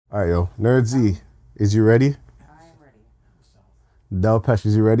All right, yo. Nerd Z, is you ready? I am ready. Del Pesh,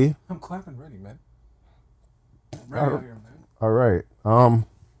 is you ready? I'm clapping ready, man. Ready out here, man. All right.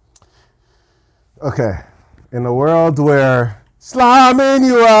 Okay. In a world where slamming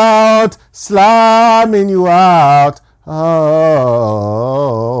you out.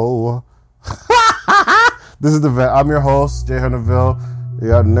 Oh. This is the vet. I'm your host, Jay Hunterville. You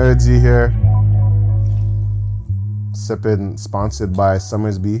got Nerd Z here. Sipping, sponsored by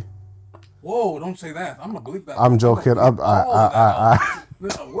Summersby. Whoa, don't say that. I'm gonna bleep that. I'm joking. All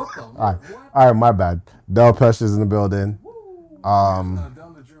right, my bad. Del Pesh is in the building. Down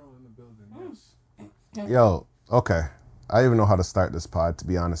the drill in the building. Yes. Yo, okay. I don't even know how to start this pod, to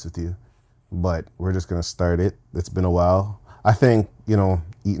be honest with you. But we're just gonna start it. It's been a while. I think,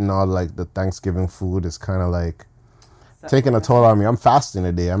 eating all like the Thanksgiving food is kind of like taking a toll on me. I'm fasting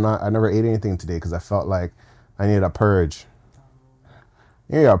today. I never ate anything today because I felt like I needed a purge.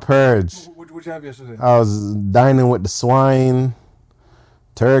 What'd you have yesterday? I was dining with the swine,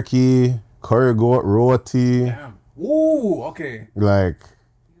 turkey, curry goat roti. Damn. Ooh, okay. Like.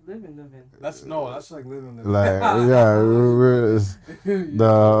 Living. That's like living. Like, yeah,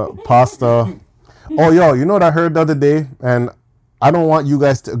 the pasta. Oh, yo, you know what I heard the other day? And I don't want you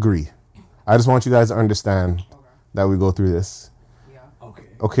guys to agree. I just want you guys to understand that we go through this. Yeah.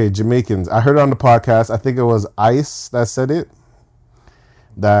 Okay, Jamaicans. I heard it on the podcast. I think it was Ice that said it.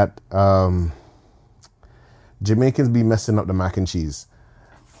 That Jamaicans be messing up the mac and cheese.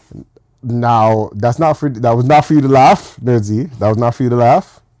 Now, that was not for you to laugh, Nerdsy. That was not for you to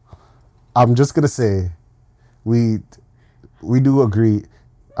laugh. I'm just gonna say, we do agree.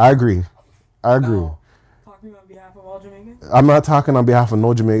 I agree. No. Talking on behalf of all Jamaicans? I'm not talking on behalf of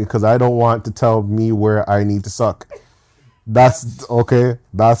no Jamaican because I don't want to tell me where I need to suck. That's okay.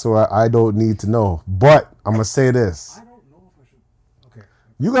 That's what I don't need to know. But I'm gonna say this. I don't know if I should. Okay.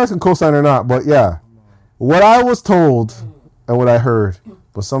 You guys can co-sign or not, but yeah, what I was told and what I heard,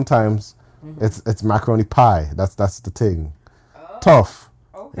 but sometimes it's macaroni pie. That's the thing. Tough.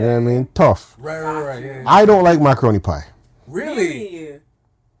 Okay. You know what I mean? Tough. Right. Yeah. I don't like macaroni pie. Really?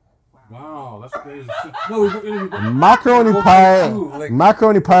 Wow, that's crazy. No, Macaroni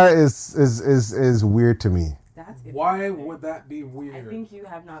pie is weird to me. Why would that be weird? I think you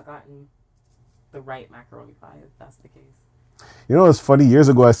have not gotten the right macaroni pie, if that's the case. You know, it's funny. Years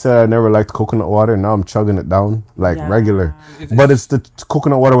ago, I said I never liked coconut water. Now I'm chugging it down like regular. But it's the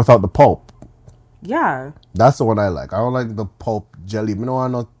coconut water without the pulp. Yeah. That's the one I like. I don't like the pulp jelly. You know, I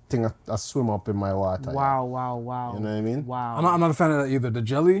don't think I swim up in my water. Wow. You know what I mean? Wow. I'm not a fan of that either. The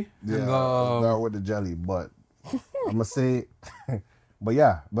jelly? Yeah, not with the jelly. But I'm going to say... but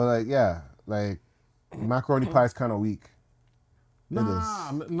macaroni pie is kind of weak.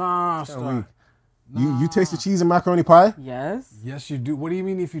 Nah, stop. You taste the cheese in macaroni pie? Yes. Yes, you do. What do you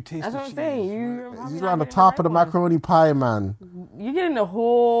mean if you taste That's the what I'm cheese? saying. You're on the top of the macaroni pie, man. You're getting the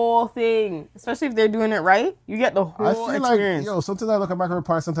whole thing, especially if they're doing it right. You get the whole experience. Like, sometimes I look at macaroni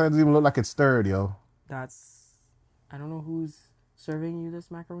pie, sometimes it doesn't even look like it's stirred, yo. I don't know who's serving you this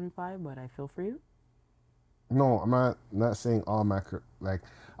macaroni pie, but I feel for you. No, I'm not saying all macaroni. Like,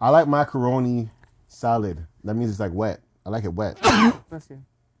 I like macaroni salad. That means it's like wet. I like it wet. Bless you.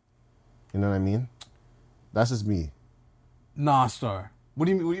 You know what I mean? That's just me. Nah, Star. What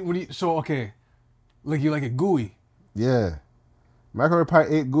do you mean? So, okay. Like, you like it gooey? Yeah. Macaroni pie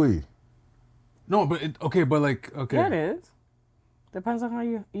ain't gooey. No, but okay. Yeah, it is. Depends on how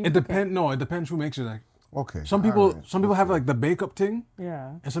you it depends who makes it. Like, okay. Some people have like the bake up thing.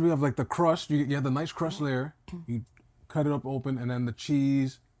 Yeah. And some people have like the crust. You have the nice crust layer. You cut it up open, and then the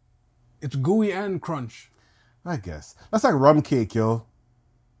cheese. It's gooey and crunch. I guess. That's like rum cake, yo.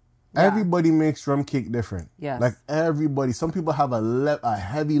 Yeah. Everybody makes rum cake different. Yes. Like everybody. Some people have a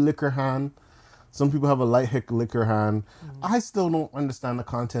heavy liquor hand. Some people have a light liquor hand. Mm-hmm. I still don't understand the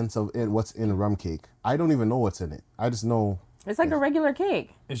contents of it. What's in rum cake? I don't even know what's in it. I just know it's like a regular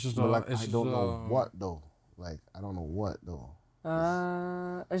cake. It's just I don't know what though. Like I don't know what though.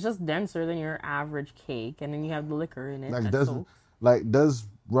 It's just denser than your average cake, and then you have the liquor in it. Does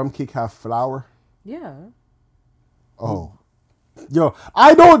rum cake have flour? Yeah. Oh. Yo,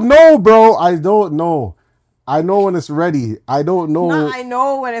 I don't know, bro. I don't know. I know when it's ready. I don't know. No, I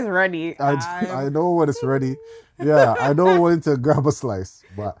know when it's ready. I know when it's ready. Yeah, I know when to grab a slice,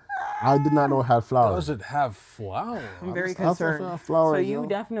 but I did not know it had flour. Does it have flour? I'm very concerned. Flour, so you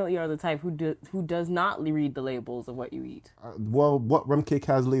definitely are the type who does not read the labels of what you eat. Well, what rum cake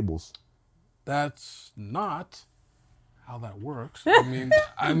has labels? That's not how that works. I mean, you know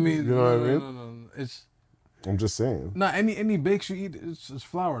what I mean? No. It's. I'm just saying. Nah, any bakes you eat, it's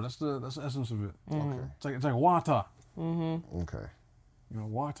flour. That's the essence of it. Okay. It's like water. Mm-hmm. Okay.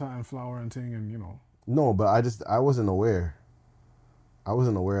 water and flour and thing, and No, but I wasn't aware. I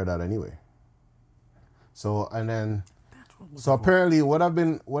wasn't aware of that anyway. So apparently what I've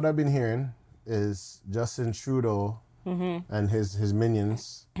been hearing is Justin Trudeau and his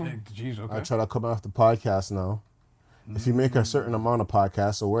minions. Jeez, okay. I try to come off the podcast now. If you make a certain amount of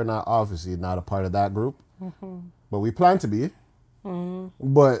podcasts, so we're not obviously not a part of that group, but we plan to be.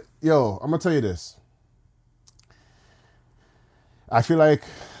 But yo, I'm gonna tell you this. I feel like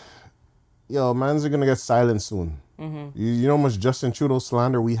mans are gonna get silent soon. You know how much Justin Trudeau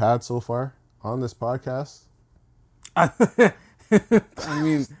slander we had so far on this podcast? I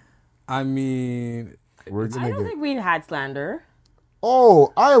mean, We're I gonna don't think we had slander.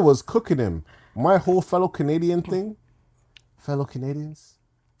 Oh, I was cooking him. My whole fellow Canadian thing. Fellow Canadians.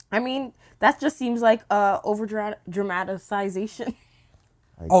 I mean, that just seems like over dramatization.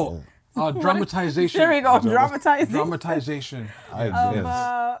 Dramatization. There we go, dramatization. Dramatization.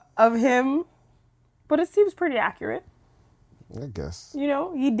 Of him. But it seems pretty accurate. I guess.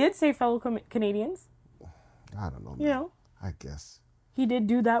 He did say fellow Canadians. I don't know, man. I guess. He did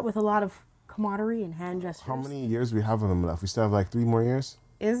do that with a lot of camaraderie and hand gestures. How many years we have of him left? We still have like 3 more years?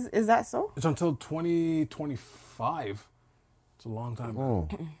 Is that so? It's until 2025. It's a long time. Oh,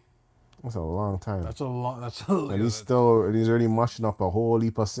 that's a long time. That's a long. And he's already mushing up a whole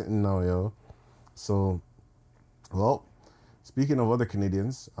heap of sitting now, yo. So, well, speaking of other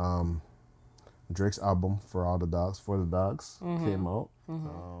Canadians, Drake's album For the Dogs came out.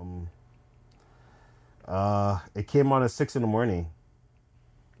 It came out at 6 in the morning.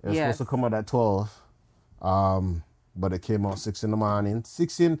 It was supposed to come out at 12. But it came out 6 in the morning.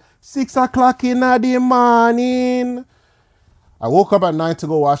 6 o'clock in the morning. I woke up at 9 to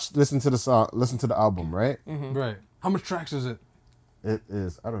go listen to the album, right? Right. How much tracks is it? It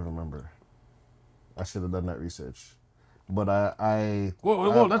is, I don't remember. I should have done that research. But I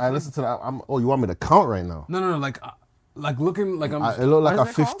listened to that. You want me to count right now? No, like looking like I'm. It looked like a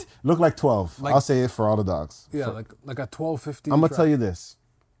 50. Looked like 12. I'll say it for all the dogs. Yeah, like a 12, 15. I'm gonna tell you this.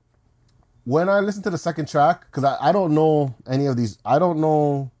 When I listen to the second track, because I don't know any of these. I don't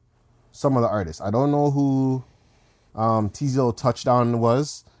know some of the artists. I don't know who Tizo Touchdown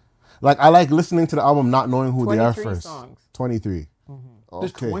was. Like, I like listening to the album not knowing who they are first. Songs. 23.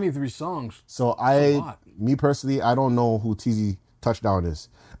 There's 23 songs. So me personally, I don't know who TZ Touchdown is.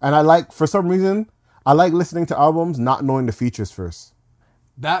 And for some reason, I like listening to albums not knowing the features first.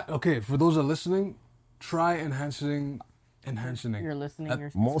 For those that are listening, try enhancing. You're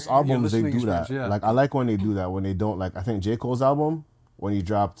listening. Most albums, they do that. Yeah. Like, I like when they do that. When they don't, like, I think J. Cole's album, when he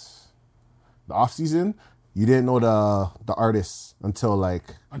dropped the off season, you didn't know the artist until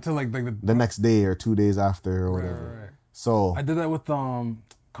the next day or 2 days after or whatever. Right. So I did that with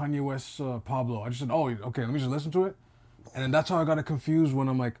Kanye West's Pablo. I just said, okay, let me just listen to it. And then that's how I got it confused when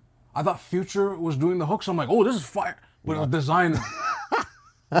I'm like, I thought Future was doing the hook, so I'm like, this is fire. But it was Designer.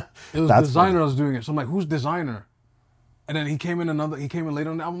 It was Designer that was doing it. So I'm like, who's Designer? And then he came in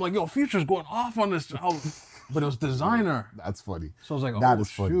later on the album. I'm like, yo, Future's going off on this album. But it was Designer. That's funny. So I was like, that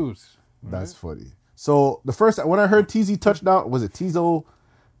is funny. Shoot. That's funny. So when I heard TZ Touchdown, was it Tizo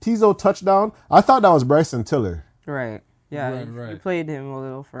Touchdown? I thought that was Bryson Tiller. Right. Yeah. Right. You played him a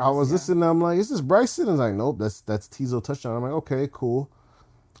little first. I was listening. I'm like, is this Bryson? I was like, nope, that's Tizo Touchdown. I'm like, okay, cool.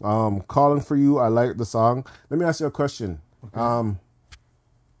 Calling for You. I like the song. Let me ask you a question. Okay.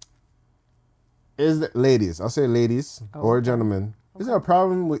 Ladies, I'll say ladies or gentlemen, is there a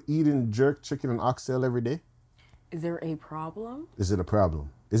problem with eating jerk chicken and oxtail every day? Is there a problem? Is it a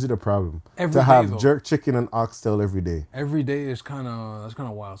problem? Is it a problem every to have day, jerk chicken and oxtail every day? Every day is kind of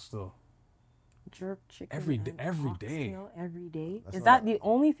wild still. Jerk chicken every day. Every day. Is that the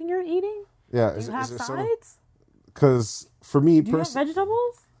only thing you're eating? Yeah. Do you have sides? Because for me, do you have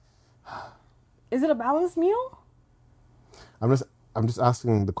vegetables? Is it a balanced meal? I'm just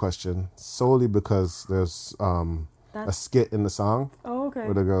asking the question solely because there's a skit in the song. Oh, okay.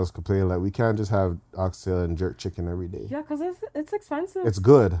 Where the girls complain like, we can't just have oxtail and jerk chicken every day. Yeah, because it's expensive. It's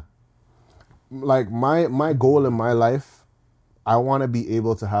good. Like my goal in my life, I want to be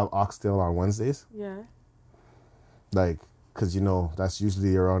able to have oxtail on Wednesdays. Yeah. Like, because that's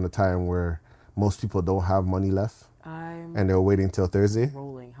usually around the time where most people don't have money left, and they're waiting till Thursday.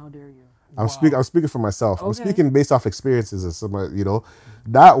 Rolling. How dare you? I'm speaking for myself. Okay. I'm speaking based off experiences of somebody,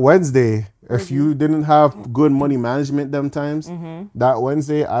 that Wednesday, if you didn't have good money management them times, that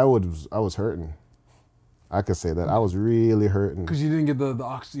Wednesday I was hurting. I could say that. I was really hurting. Because you didn't get the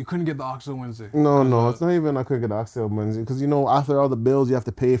oxtail. You couldn't get the oxtail Wednesday. No, it's not even I couldn't get the oxtail Wednesday. Because after all the bills you have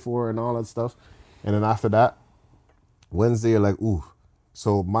to pay for and all that stuff. And then after that, Wednesday you're like, ooh,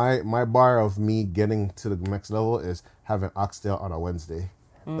 So my bar of me getting to the next level is having oxtail on a Wednesday.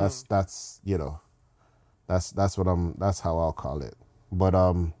 That's that's how I'll call it. But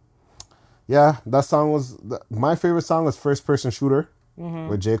yeah, that song was my favorite song was First Person Shooter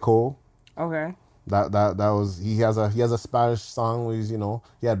with J. Cole. Okay. That was he has a Spanish song where he's,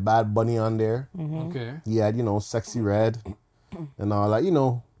 he had Bad Bunny on there. Okay. He had, Sexy Red and all that,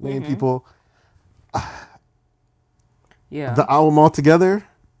 many people. Yeah. The album altogether,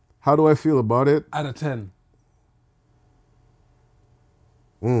 how do I feel about it? Out of 10.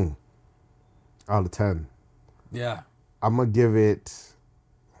 Out of 10. Yeah. I'm gonna give it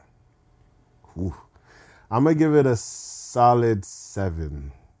a solid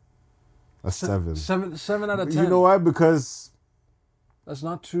 7. A 7. 7 out of 10. You know why? Because that's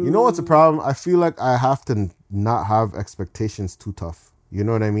not too. you know what's the problem? I feel like I have to not have expectations too tough. You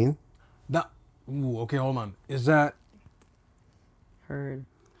know what I mean? Okay, hold on. Is that Heard.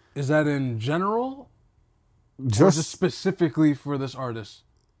 Is that in general? Just specifically for this artist?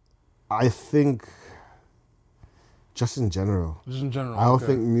 I think just in general. Just in general. I don't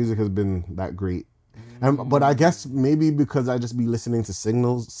think music has been that great. But I guess maybe because I just be listening to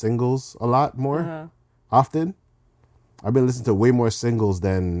singles a lot more often. I've been listening to way more singles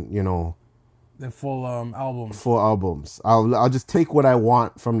than, the full album. Full albums. I'll just take what I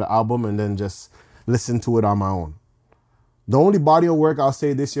want from the album and then just listen to it on my own. The only body of work I'll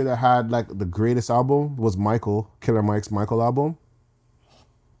say this year that had like the greatest album was Killer Mike's Michael album.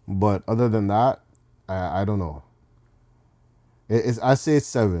 But other than that, I don't know. I say it's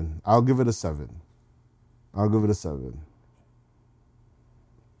 7. I'll give it a 7.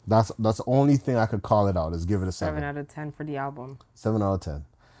 That's the only thing I could call it out is give it a 7. 7 out of 10 for the album. 7 out of 10.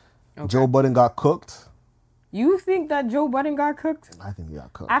 Okay. Joe Budden got cooked. You think that Joe Budden got cooked? I think he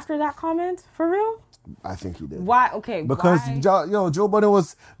got cooked. After that comment? For real? I think he did. Why? Okay. Because Joe Budden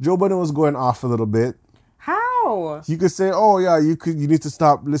was going off a little bit. How? You could say, oh yeah, you need to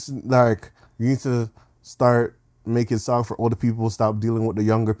stop listening. Like you need to start making songs for older people. Stop dealing with the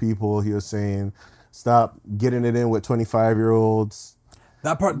younger people. He was saying, stop getting it in with 25-year-olds.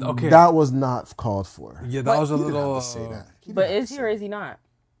 That part, okay. That was not called for. Yeah, that was a little. Say that. But is he or is he not?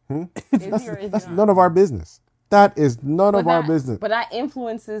 That's none of our business. That is none of our business. But that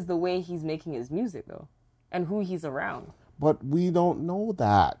influences the way he's making his music, though, and who he's around. But we don't know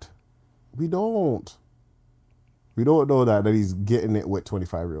that. We don't know that he's getting it with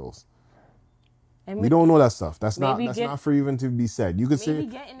 25-year-olds. We don't know that stuff. That's not for even to be said. You could say maybe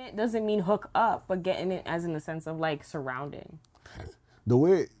getting it doesn't mean hook up, but getting it as in the sense of like surrounding.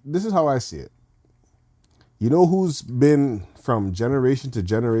 This is how I see it. You know who's been from generation to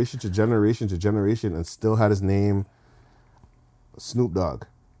generation to generation to generation and still had his name? Snoop Dogg.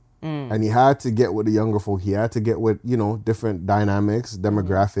 And he had to get with the younger folk. He had to get with, different dynamics,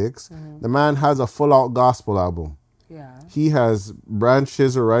 demographics. The man has a full-out gospel album. Yeah. He has branched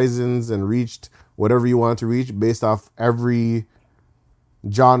his horizons and reached whatever you want to reach based off every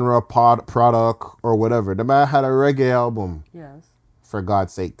genre, product, or whatever. The man had a reggae album. Yes. For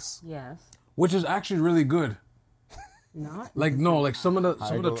God's sakes. Yes. Which is actually really good. Not like no, like some of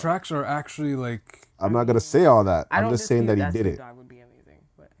the tracks are actually like. I'm not gonna say all that. I'm just saying that he did it. Would be amazing,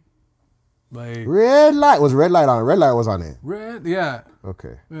 but like Red Light was Red Light on. Red Light was on it. Yeah.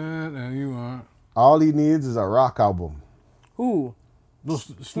 Okay. There you are. All he needs is a rock album. Who?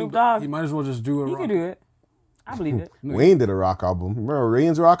 Snoop Dogg. He might as well just do a rock. He could do it. I believe it. Wayne did a rock album. Remember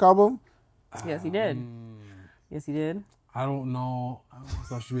Wayne's rock album? Yes, he did. Yes, he did. I don't know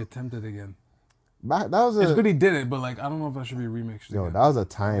if I should be attempted again. It's good he did it, but like I don't know if I should be remixed. Yo, again. that was a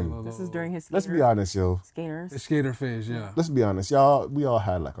time. This is during his. Let's be honest, yo. Skaters. The skater phase, yeah. Let's be honest, y'all. We all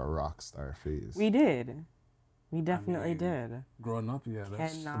had like a rock star phase. We did. We definitely did. Growing up, yeah.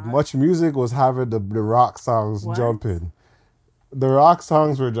 Much music was having the rock songs jumping. The rock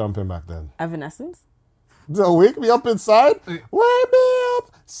songs were jumping back then. Evanescence. So wake me up inside. Wake me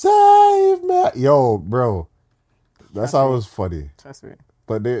up, save me. Yo, bro. That's always funny. Trust me.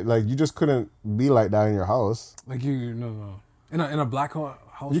 But you just couldn't be like that in your house. Like no. In a black house.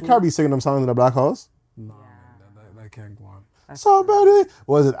 You can't be singing them songs in a black house. No, that can't go on. Somebody,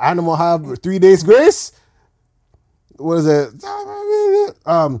 was it Animal have 3 days grace? What is it?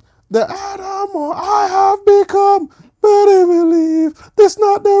 The animal I have become, better believe this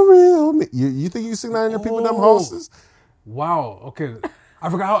not the real me. You think you sing that in your people them houses? Wow. Okay. I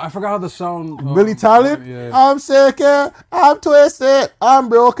forgot how the sound. Billy Talent. Yeah. I'm sick, I'm twisted, I'm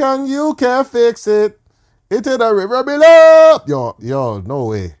broken. You can't fix it. Into the river below. Yo, no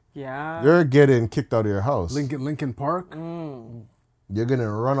way. Yeah. You're getting kicked out of your house. Lincoln Park. You're gonna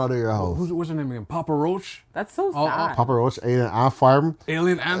run out of your house. What's her name again? Papa Roach? That's so sad. Papa Roach, Alien Ant Farm.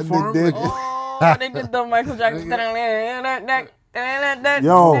 Alien Ant Farm? They did. Oh, they did the Michael Jackson.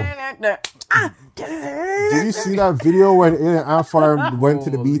 Yo. Did you see that video when Alien Ant Farm went to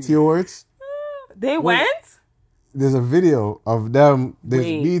the BT Awards? They went? There's a video of them. There's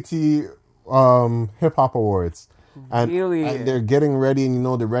BT Hip Hop Awards. And, Really? and they're getting ready, and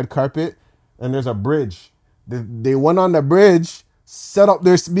the red carpet, and there's a bridge. They went on the bridge, set up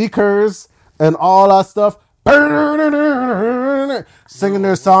their speakers and all that stuff, singing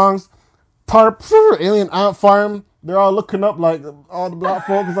their songs. Alien Ant Farm. They're all looking up like all the black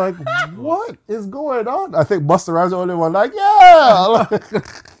folks like, what is going on? I think Busta Rhymes the only one like, yeah.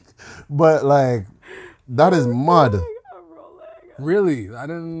 But like, that is mud. Really? I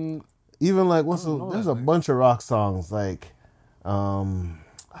didn't. Even like, there's a bunch of rock songs like,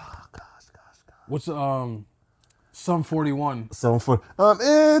 What's Sum 41? Sum 41. I'm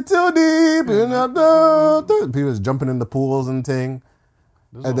in too deep and I'm done. People just jumping in the pools and thing.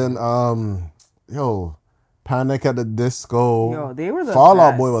 And then Panic at the Disco. Yo, they were the Fall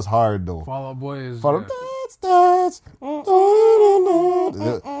Out best. Boy was hard though. Fall Out Boy is. Fall Out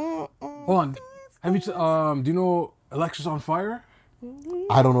Hold on. Have you? Do you know Alexis on Fire?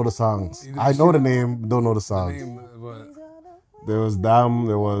 I don't know the songs. I know the name, don't know the songs. There was them.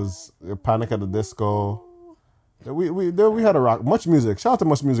 There was Panic at the Disco. We had a rock. Much Music. Shout out to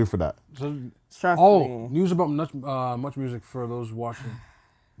Much Music for that. News about Much Music for those watching.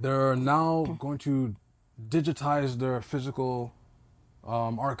 They're now going to digitize their physical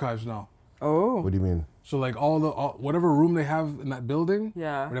archives now. Oh. What do you mean? So like all whatever room they have in that building,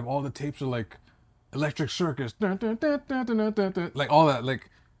 Yeah. they have all the tapes of like Electric Circus, like all that, like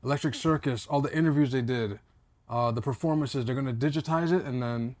Electric Circus, all the interviews they did, the performances. They're gonna digitize it, and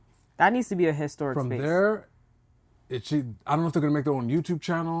then That needs to be a historic from space. there, I don't know if they're gonna make their own YouTube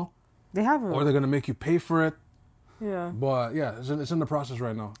channel They have or they're gonna make you pay for it. Yeah. But yeah, it's in the process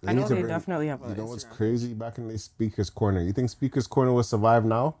right now. I know they definitely have a You know what's Instagram. crazy? Back in the Speaker's Corner. You think Speaker's Corner will survive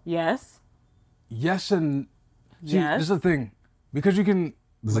now? Yes. Yes, and see, Yes. this is the thing, because you can.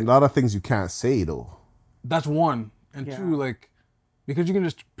 There's a lot of things you can't say though. That's one, and Yeah. two, like, because you can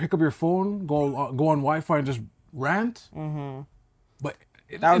just pick up your phone, go on Wi-Fi, and just rant. Mm-hmm. But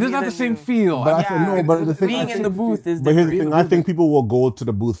it's That would not be the the same new- feel. But but the thing, Being in the booth is but here's the different. thing. I think people will go to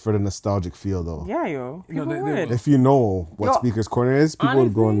the booth for the nostalgic feel though. Yeah, yo. People they would. will. If you know what Yo, Speaker's Corner is, people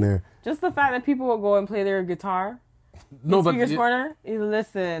would go in honestly, there. Just the fact that people will go and play their guitar. No, but Speaker's Corner.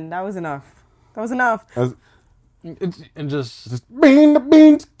 Listen, that was enough. That was enough. and just Bing,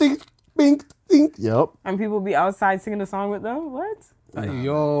 bing, think, bing, think. Yep. And people be outside singing the song with them. What?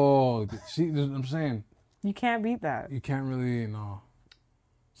 yo, see, I'm saying You can't beat that. you can't really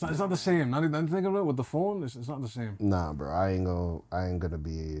It's not the same. Now that I think of it with the phone, it's not the same. Nah, bro. I ain't gonna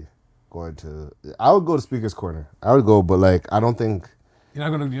be going to. I would go to Speaker's Corner. I would go, but like I don't think You're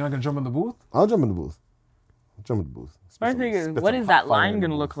not gonna jump in the booth. I'll jump in the booth. My thing is, what is that line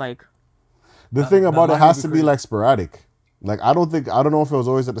gonna look like? The thing about it line has would to be be crazy. like sporadic. Like I don't know if it was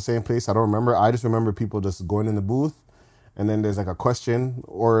always at the same place. I don't remember. I just remember people just going in the booth, and then there's like a question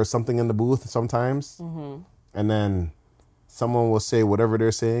or something in the booth sometimes, and then someone will say whatever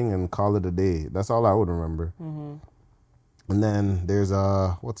they're saying and call it a day. That's all I would remember. And then there's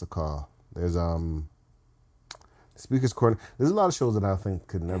what's it called? There's Speaker's Corner. There's a lot of shows that I think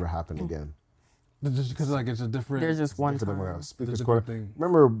could never happen again. Just because like it's a different. There's just one To them, time. Speaker's It's a Corner. different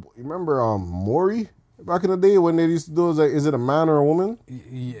thing. Remember Maury back in the day when they used to do it, was like, is it a man or a woman?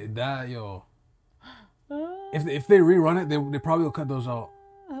 Yeah, that yo. If they rerun it, they probably will cut those out.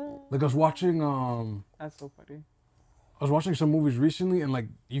 Like I was watching That's so funny. I was watching some movies recently, and like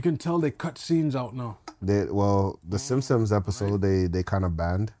you can tell they cut scenes out now. The Simpsons episode they kind of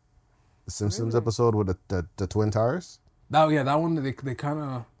banned. The Simpsons episode with the Twin Towers. That one they kind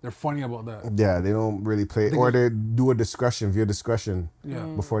of they're funny about that. Yeah, they don't really play it, or they do a via discretion Yeah,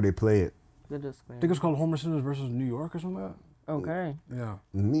 before they play it. The I disclaimer. think it's called Homer Simpson versus New York or something like Okay. that.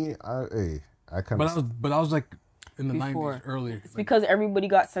 Yeah, I kind of. but that was like in the Before. 90s, early. It's because everybody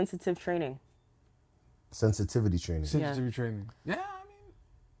got sensitive training. Sensitivity training. sensitivity training. Yeah, I mean,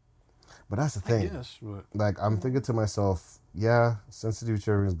 But that's the I thing. guess, but Like I'm thinking to myself, yeah, sensitivity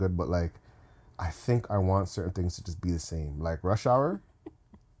training is good, but like I think I want certain things to just be the same. Like Rush Hour.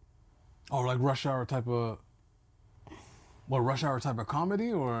 like Rush Hour type of. What, Rush Hour type of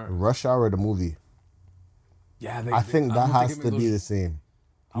comedy or? Rush Hour the movie. Yeah, I think that has to be the same.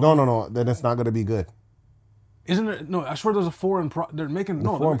 No. Then it's not gonna be good. Isn't it? No, I swear there's a 4 in they're making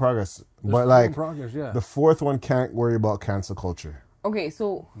no. Four in progress. there's But 4 like in progress, yeah. the fourth one can't worry about cancel culture. Okay,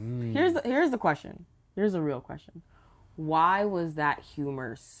 so here's the question. Here's a real question. Why was that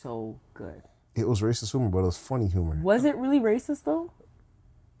humor so good? It was racist humor, but it was funny humor. Was it really racist though?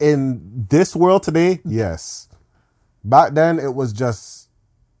 In this world today, yes. Back then, it was just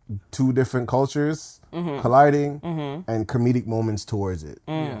two different cultures colliding and comedic moments towards it.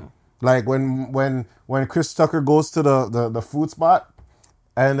 Yeah. Like when Chris Tucker goes to the food spot,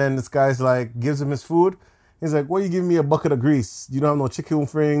 and then this guy's like gives him his food. He's like, "Well, you give me a bucket of grease. You don't have no chicken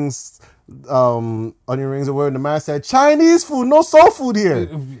rings, onion rings, or whatever." And the man said, "Chinese food, no soul food here."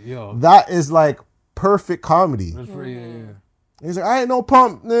 Yo. That is like perfect comedy. That's yeah. He's like, "I ain't no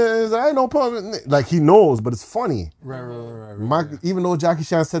pump." He's like, "I ain't no pump." Like he knows, but it's funny. Right. Even though Jackie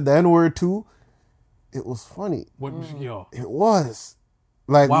Chan said the N-word too, it was funny. What? Yo. It was.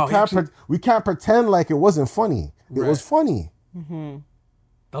 Like Wow, we can't pretend like it wasn't funny. It Right. was funny. Mm-hmm.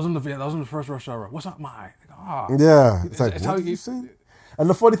 That was in the first Rush Hour. What's up, my? Yeah, it's like it's what how did you you say? And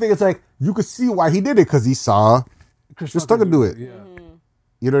the funny thing is, like, you could see why he did it because he saw Chris Tucker do it. Yeah.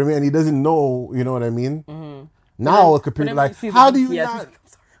 You know what I mean? And he doesn't know. You know what I mean? Mm-hmm. Now it could be like, how do you not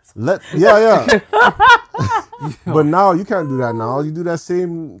let? Yeah. But now you can't do that. Now you do that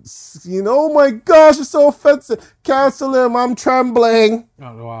same. You know, oh my gosh, it's so offensive. Cancel him. I'm trembling.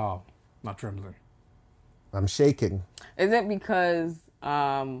 Oh, wow. Not trembling. I'm shaking. Is it because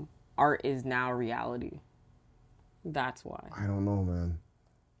art is now reality? That's why. I don't know, man.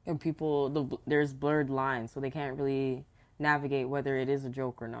 And people, there's blurred lines, so they can't really navigate whether it is a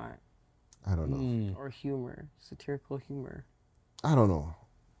joke or not. I don't know. Or humor, satirical humor. I don't know.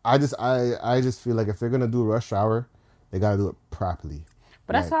 I just feel like if they're gonna do Rush Hour, they gotta do it properly.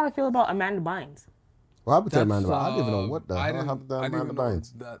 But that's how I feel about Amanda Bynes. What happened to Amanda Bynes? I don't even know what the hell happened to I didn't Amanda even know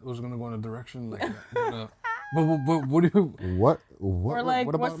Bynes. that was gonna go in a direction like that. But what do you? What like,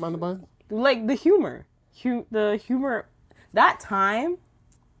 about Amanda Bynes? Like the humor. The humor. That time,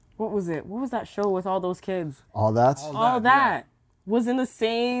 what was it? What was that show with all those kids? All that was in the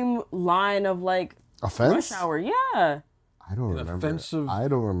same line of like offense. Rush Hour. Yeah. I don't remember. Offensive. I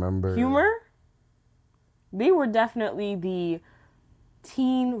don't remember. Humor? They were definitely the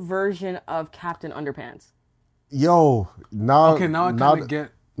teen version of Captain Underpants. Yo, now I kind of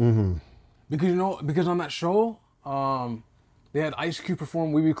get because on that show, they had Ice Cube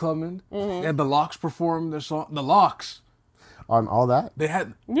perform "We Be Clubbin'." They had the Locks perform their song. The Locks on all that. They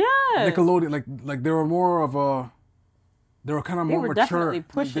had Nickelodeon, like they were more of a. They were kind of more mature. Definitely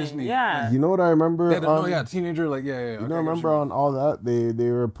pushing, Disney. yeah. You know what I remember? Teenager, like yeah. You know, I remember on all that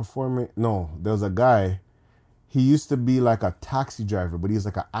they were performing. No, there was a guy. He used to be like a taxi driver, but he was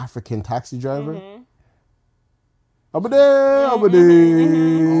like an African taxi driver.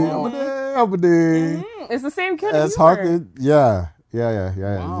 It's the same kid. As Hawkins, yeah.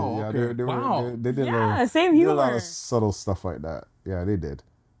 Wow, okay. They did same humor. Did a lot of subtle stuff like that. Yeah, they did.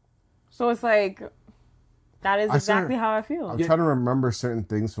 So it's like that is exactly how I feel. I'm trying to remember certain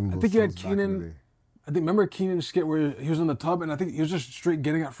things from. I think you had Keenan. I think remember Keenan's skit where he was in the tub and I think he was just straight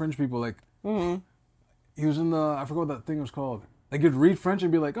getting at French people like. He was in the I forgot what that thing was called. Like you'd read French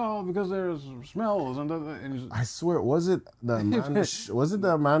and be like, oh, because there's smells and I swear, was it the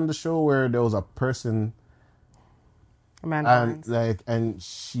Amanda show where there was a person. Amanda and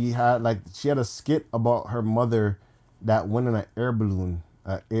she had a skit about her mother that went in an air balloon,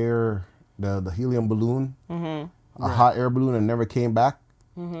 the helium balloon, a hot air balloon and never came back.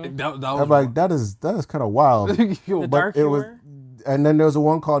 That was I'm like that is kind of wild. The dark humor. And then there was a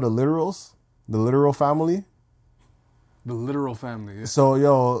one called the Literal Family. The Literal Family. Yeah.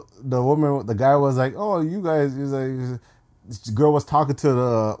 So the guy was like, oh, you guys, this girl was talking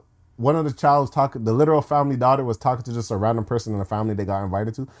to one of the child was talking, the Literal Family daughter was talking to just a random person in the family they got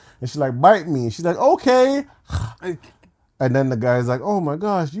invited to. And she's like, bite me. She's like, okay. And then the guy's like, oh my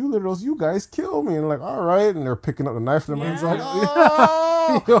gosh, you literals, you guys kill me. And like, all right. And they're picking up the knife and the man's like,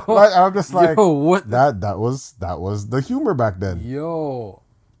 oh. I'm just like, yo, what? That was the humor back then. Yo.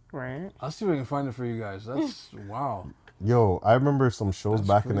 Right. I'll see if I can find it for you guys. That's wow. Yo, I remember some shows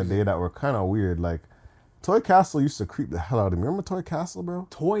back in the day that were kind of weird. Like, Toy Castle used to creep the hell out of me. Remember Toy Castle, bro?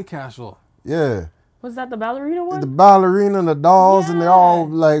 Toy Castle. Yeah. Was that the ballerina one? The ballerina and the dolls, and they all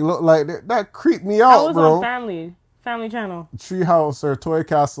like look like that creeped me out, that was bro. On Family Channel. Treehouse or Toy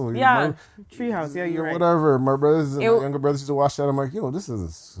Castle. Yeah, Treehouse. Yeah, you're right. Whatever. My brothers and my younger brothers used to watch that. I'm like, yo, this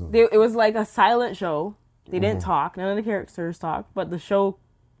is. It was like a silent show. They didn't talk. None of the characters talked, but the show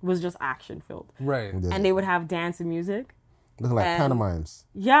was just action filled. Right. Yeah. And they would have dance and music. Looking like pantomimes.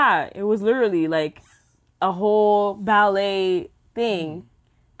 Yeah, it was literally like a whole ballet thing,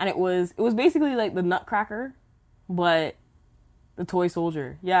 and it was basically like the Nutcracker, but the toy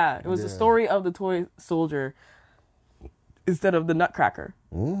soldier. Yeah, it was the story of the toy soldier instead of the Nutcracker.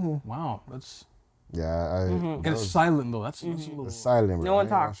 Wow, that's Yeah, And it's silent though. That's a little. it's silent. No one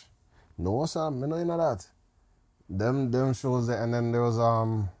talks. No, sir. Me no know that. Them shows that, and then there was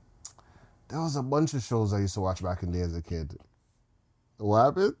a bunch of shows I used to watch back in the day as a kid. What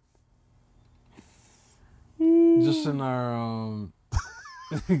happened? Just in our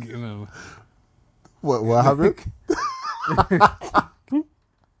you know. What happened?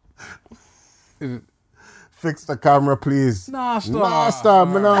 Fix the camera, please. Nah, stop. Nah, stop.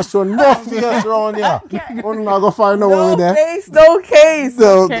 Me not show no face around here. We're not gonna find no one No there. case, no case.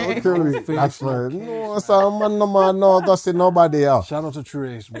 No, Okay. don't kill me. That's fine. No, sir, man, no, don't see nobody else. Shout out to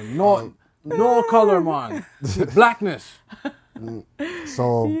Trace, but no color, man. Blackness.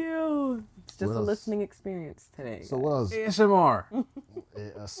 So, Ew. It's just What a else? listening experience today. so what else? ASMR.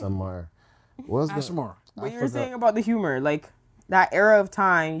 ASMR. What was that? ASMR. What you were saying about the humor, like that era of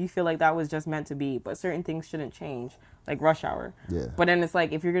time, you feel like that was just meant to be, but certain things shouldn't change, like Rush Hour. Yeah. But then it's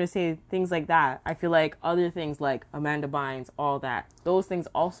like, if you're going to say things like that, I feel like other things like Amanda Bynes, all that, those things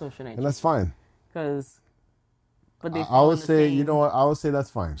also shouldn't And change. that's fine. But they I fall would in the say, same- you know what? I would say that's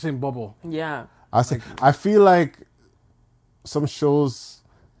fine. Same bubble. Yeah. I feel like some shows,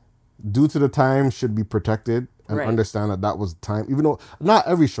 due to the time, should be protected and Right. understand that was time. Even though not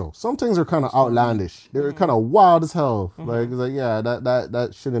every show, some things are kind of outlandish. They're kind of wild as hell. Like it's like yeah,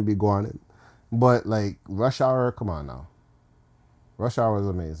 that shouldn't be going in. But like Rush Hour, come on now. Rush Hour is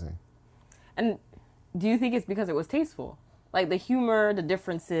amazing. And do you think it's because it was tasteful? Like the humor, the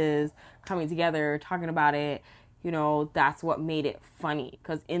differences coming together, talking about it, you know, that's what made it funny.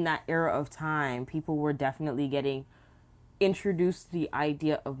 Because in that era of time, people were definitely getting introduced to the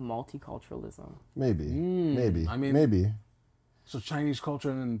idea of multiculturalism. Maybe. I mean- maybe. So Chinese culture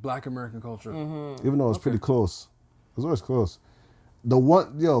and Black American culture. Even though it's pretty close. It was always close. The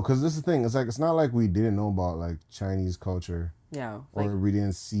one, because this is the thing. It's like, it's not like we didn't know about like Chinese culture Yeah. or Like, we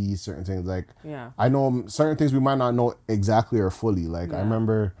didn't see certain things. Like, yeah. I know certain things we might not know exactly or fully. Like, I Yeah.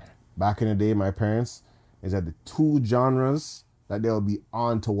 remember back in the day, my parents is that the two genres that they'll be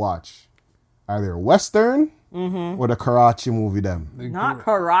on to watch, either Western or the Karachi movie. Them Not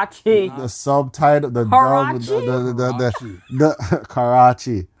Karachi. the subtitle, the Karachi? the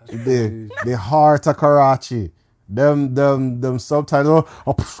Karachi, the heart of Karachi. Them subtitles.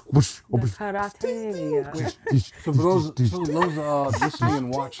 Karate. So for those listening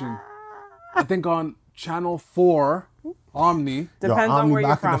and watching, I think on Channel 4, Omni, Depends on where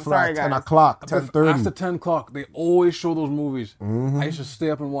you're from. Sorry, 10 guys. o'clock, 10:30. after 10 o'clock, they always show those movies. I used to stay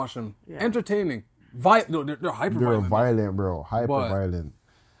up and watch them. Yeah. Entertaining. No, they're hyper They're violent. violent, bro. Hyper violent.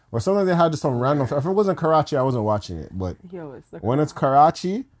 Or sometimes they had just some random. If it wasn't Karachi, I wasn't watching it. But Yo, it's the when it's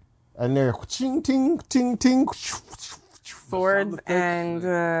Karachi, and they're ching ting ting ting, swords and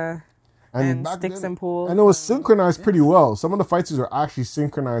back sticks then- and poles. and it was synchronized pretty well. Some of the fight scenes were actually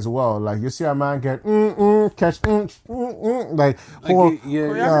synchronized well. Like you see a man get catch like whole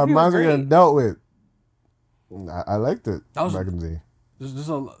Choreography was man's are great. getting dealt with. I liked it That was- back in the day. There's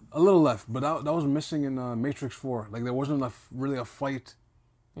a little left, but that was missing in Matrix 4. Like there wasn't really a fight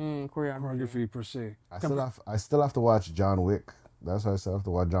choreography. choreography per se. I still have to watch John Wick. That's what I still have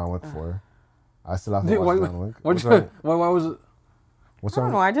to watch John Wick for. I still have to watch John Wick. Why was it? What's I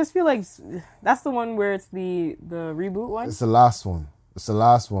don't know. I just feel like that's the one where it's the reboot one. It's the last one. It's the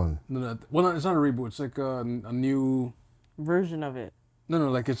last one. No, well, it's not a reboot. It's like a new. Version of it No,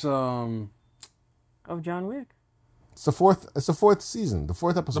 like it's of John Wick. It's the fourth season. The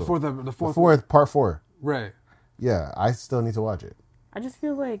fourth episode. the fourth part 4. Right. Yeah, I still need to watch it. I just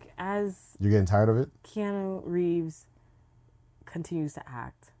feel like as You're getting tired of it? Keanu Reeves continues to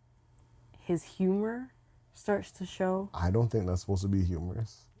act, his humor starts to show. I don't think that's supposed to be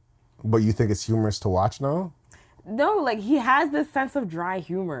humorous. But you think it's humorous to watch now? No, like he has this sense of dry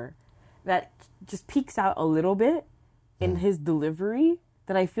humor that just peeks out a little bit in his delivery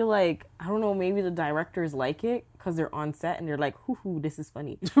that I feel like, I don't know, maybe the directors like it because they're on set and they're like, hoo, this is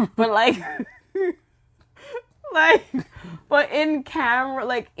funny. But like, but in camera,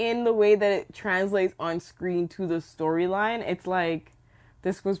 like in the way that it translates on screen to the storyline, it's like,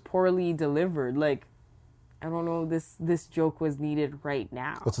 this was poorly delivered. Like, I don't know, this joke was needed right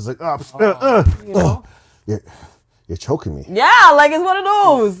now. It's just like, You know? you're choking me. Yeah, like it's one of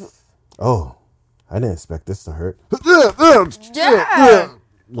those. Oh, I didn't expect this to hurt. Yeah.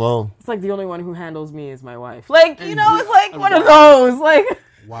 Well, It's like the only one who handles me is my wife. Like, you know, it's like one of those. Like,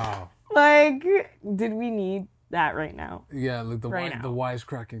 Wow. like, did we need that right now? Yeah, like the Right now.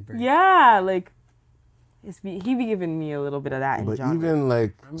 wisecracking thing. Yeah, like, he be giving me a little bit of that in but John Wick. even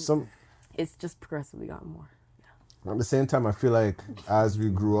like some. It's just progressively gotten more. At the same time, I feel like as we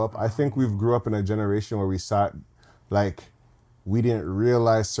grew up, I think we've grew up in a generation where we sat, like, we didn't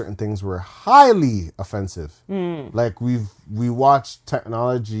realize certain things were highly offensive. Like we watched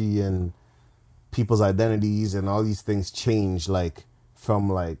technology and people's identities and all these things change, like from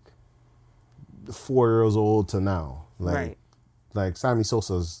like 4 years old to now. Like, Right. like Sammy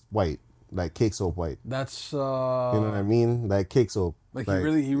Sosa's white, like cake soap white. That's You know what I mean? Like cake soap. like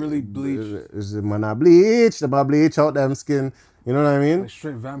he really bleached, Is it man I bleach? The bleach out them skin. You know what I mean? like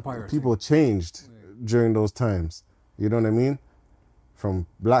straight vampire. People changed during those times. You know what I mean? From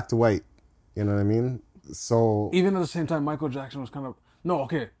black to white. You know what I mean? So Even at the same time, Michael Jackson was kind of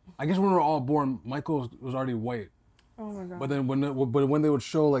okay. I guess when we were all born, Michael was already white. Oh my god. But then when they would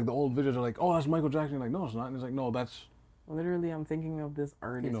show like the old videos, they're like, oh, that's Michael Jackson. You're like, no, it's not. And it's like, no, that's Literally, I'm thinking of this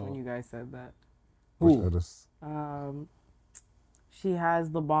artist You know. when you guys said that. which who? artist? She has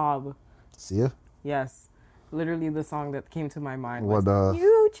the bob. Sia? Yes. Literally, the song that came to my mind What, was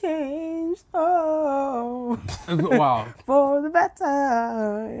 "You Changed, oh, Wow. for the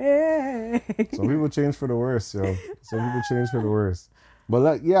better." Yeah. Some people change for the worse, yo. Some people change for the worse. But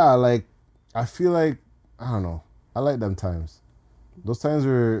like, yeah, like I feel like I don't know. I like them times. Those times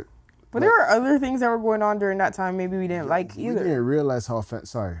were. But there were other things that were going on during that time. Maybe we didn't like We either. didn't realize how offensive.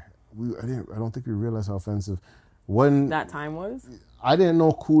 Sorry, I don't think we realized how offensive. When That time was. I didn't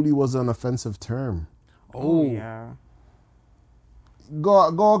know coolie was an offensive term. Oh, Yeah.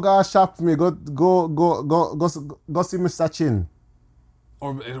 Go shop for me. Go see Mr. Chin.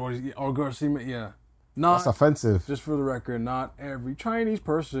 or Garcia, yeah. Not That's offensive. just for the record, not every Chinese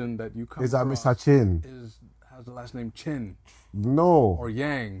person that you come Is that across Mr. Chin? has the last name Chin No. or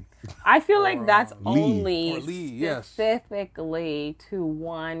Yang. I feel like that's Lee. only Or Lee, yes. specifically to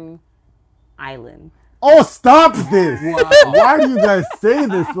one island. Oh, stop this! Why do you guys say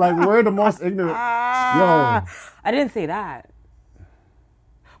this? Like we're the most ignorant. Yo, I didn't say that.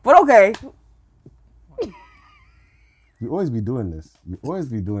 But okay. you always be doing this. You always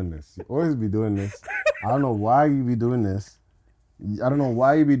be doing this. You always be doing this. I don't know why you be doing this. I don't know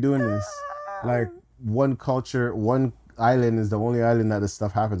why you be doing this. Like one culture, one island is the only island that this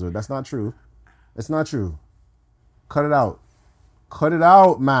stuff happens with. That's not true. It's not true. Cut it out. Cut it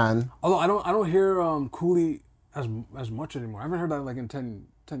out, man. Although I don't hear coolie as much anymore. I haven't heard that like in 10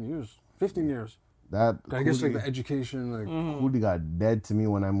 years, 15 years. That I guess like the education, like Coolie got dead to me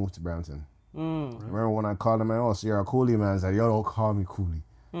when I moved to Brampton. Remember when I called him, oh, so you're a Coolie man? He's like, yo, don't call me Coolie.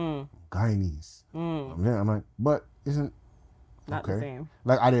 Guyanese. I'm like, but isn't Not the same.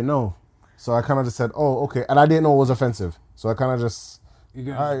 Like I didn't know, so I kind of just said, oh, okay, and I didn't know it was offensive, so I kind of just, you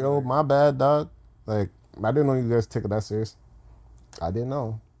guys, all right, yo, my bad, dog. Like I didn't know you guys take it that serious. I didn't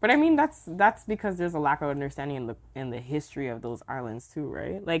know. But I mean, that's because there's a lack of understanding in the history of those islands too,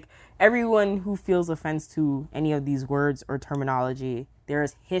 right? Like everyone who feels offense to any of these words or terminology, there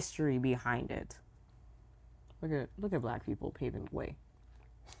is history behind it. Look at black people paving the way.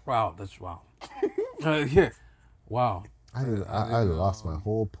 wow, that's wow. Yeah, wow. I lost my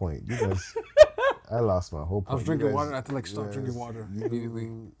whole point. You guys, I lost my whole point. I was You drinking guys- water. I had to like stop yes, drinking water you-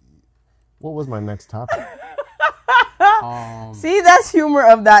 immediately. What was my next topic? See, that's humor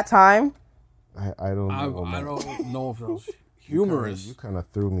of that time. I don't know. I man. don't know if that was humorous. You kind of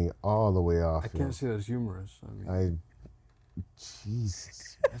threw me all the way off. I can't say that's humorous. I mean,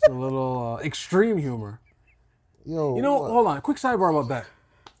 Jesus. it's a little extreme humor. Yo, You know, what? hold on. Quick sidebar about that.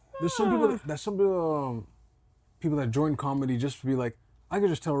 There's some people people that join comedy just to be like, I could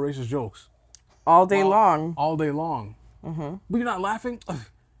just tell racist jokes All day long. all day long. But you're not laughing. Ugh,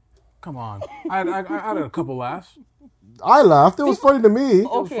 come on. I had a couple laughs. I laughed. It was funny to me.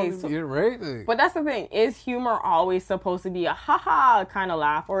 Okay, Funny, right? Like, but that's the thing. Is humor always supposed to be a ha-ha kind of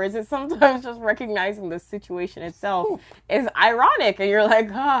laugh? Or is it sometimes just recognizing the situation itself is ironic and you're like,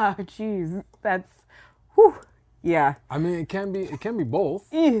 ah, jeez, that's, whew, yeah. I mean, it can be both.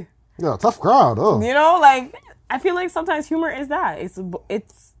 Eh. Yeah, tough crowd. Oh, You know, like, I feel like sometimes humor is that.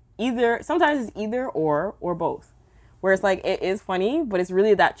 It's either, sometimes it's either or both. Where it's like, it is funny, but it's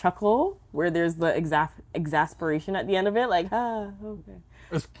really that chuckle where there's the exasperation at the end of it. Like,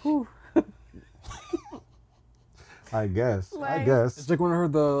 okay. Whew. I guess. Like- It's like when I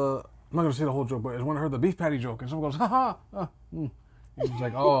heard I'm not gonna say the whole joke, but it's when I heard the beef patty joke and someone goes, ha ha. It's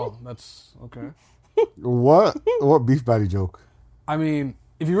like, oh, that's okay. What beef patty joke? I mean,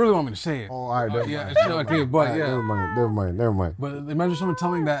 if you really want me to say it. Oh, all right. Never yeah, mind. it's still okay, but All right, yeah. Never mind. But imagine someone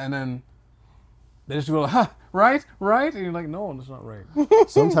telling that and then they just go, ha, right? And you're like, no, that's not right.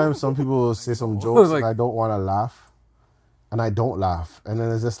 Sometimes some people will say some jokes Like- and I don't want to laugh, and I don't laugh, and then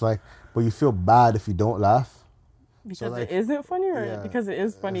it's just like, but you feel bad if you don't laugh. Because like, it isn't funny or yeah, because it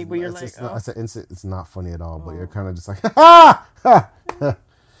is funny, but you're like, it's oh. not, it's not funny at all. But you're kind of just like, ha, ha.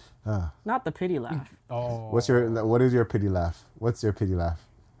 Not the pity laugh. Oh. What is your pity laugh? What's your pity laugh?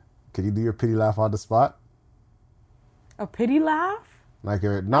 Can you do your pity laugh on the spot? A pity laugh? Like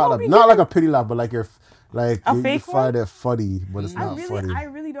you're not like a pity laugh, but like you're like A you fake find one? it funny, but it's not funny. I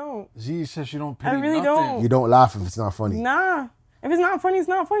really don't. Z says she don't pity I really nothing. don't. You don't laugh if it's not funny. Nah. If it's not funny, it's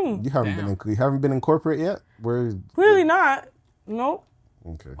not funny. You haven't been in corporate yet? Clearly not. Nope.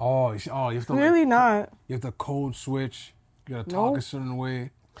 Okay. Oh, you have to Clearly not. You have to code switch. You gotta talk Nope. a certain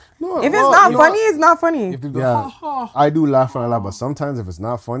way. No, If it's not funny, it's not You funny. have to go, Yeah. ha ha. I do laugh when I laugh, but sometimes if it's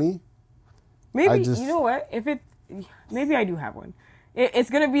not funny, Maybe, you know what? Maybe I do have one. It's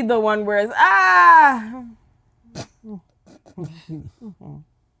going to be the one where it's,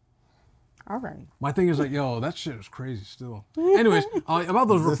 All right. My thing is like, yo, that shit is crazy still. Anyways, about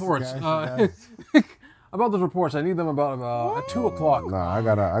those reports. About those reports, I need them about at 2 o'clock. nah, I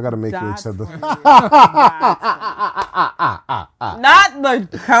gotta make you That's accept the. Not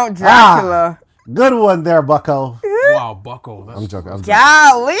the Count Dracula. Good one there, Bucko. Wow, Bucko. That's I'm joking.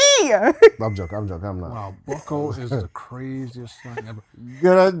 Golly. I'm joking. I'm not. Wow, Bucko is the craziest thing ever.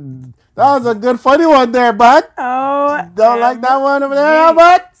 Good. That was a good funny one there, bud. Oh. Don't like that one over there,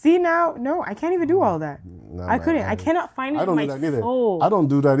 bud? See now? No, I can't even do all that. No, I man, couldn't. I cannot find it I don't in do my that either. soul I don't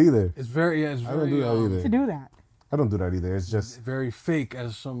do that either. It's very, I don't do that to either. do that. I don't do that either. It's just very fake,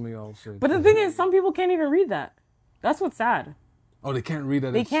 as some of y'all say. But the thing is, some people can't even read that. That's what's sad. Oh, they can't read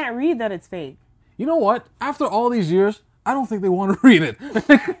that. They can't read that it's fake. You know what? After all these years, I don't think they want to read it.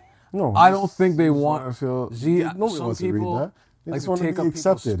 no. I don't think they I want. feel Z, nobody some wants to read people that. They like just to want to take be up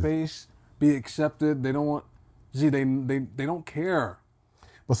accepted. people's space, be accepted. They don't want. Z, they don't care.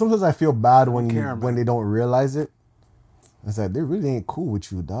 But sometimes I feel bad when care, when they don't realize it. It's like they really ain't cool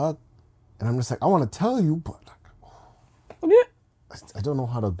with you, dog. And I'm just like, I want to tell you, but I don't know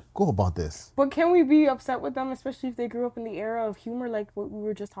how to go about this. But can we be upset with them, especially if they grew up in the era of humor, like what we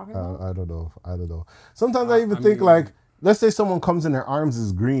were just talking about? I don't know. Sometimes I even think like, let's say someone comes in, their arms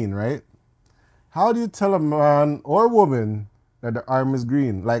is green, right? How do you tell a man or woman that their arm is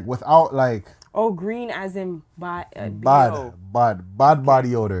green, like without like? Oh, green as in bad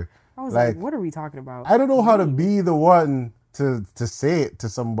body odor. I was like, what are we talking about? I don't know how to be the one to say it to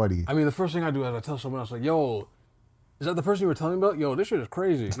somebody. I mean, the first thing I do is I tell someone else, like, yo, is that the person you were telling me about? Yo, this shit is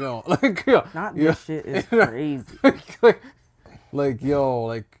crazy. Yo, like, yo. Not this shit is crazy. like, yo,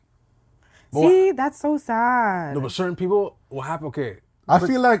 like. See, that's so sad. No, but certain people will happen, okay. I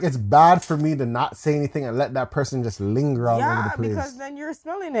feel like it's bad for me to not say anything and let that person just linger all over the place. Because then you're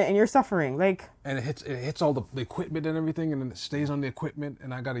smelling it and you're suffering. Like, and it hits all the equipment and everything, and then it stays on the equipment,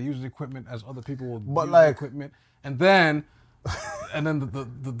 and I got to use the equipment as other people will use the equipment, and then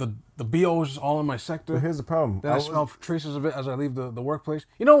the BO is all in my sector. But here's the problem. Then I smell traces of it as I leave the workplace.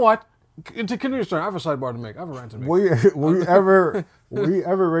 You know what? To continue your story, I have a sidebar to make. I have a rant to make. Were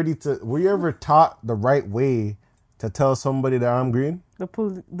you ever taught the right way to tell somebody that I'm green? the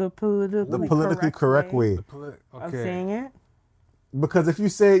politically correct way. of saying it. Because if you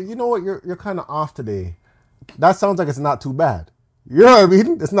say, you know what, you're kind of off today, that sounds like it's not too bad. You know what I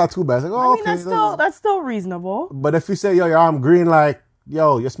mean? It's not too bad. It's like, oh, I mean, okay. that's still reasonable. But if you say, yo, your arm green, like,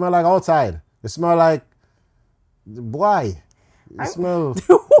 yo, you smell like outside. You smell like, boy. You smell,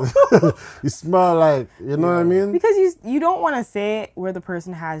 you smell like, you know what I mean? Because you don't want to say it where the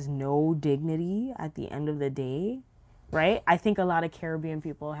person has no dignity at the end of the day, right? I think a lot of Caribbean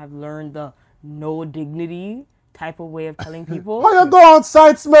people have learned the no dignity type of way of telling people. Why you go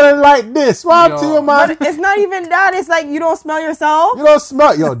outside smelling like this? What up to you, man? But it's not even that. It's like you don't smell yourself. You don't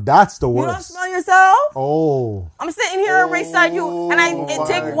smell. Yo, that's the worst. You don't smell yourself. Oh. I'm sitting here right beside you, and I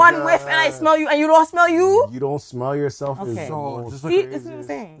take one whiff, and I smell you, and you don't smell you. You don't smell yourself. Okay. So, See, this is what I'm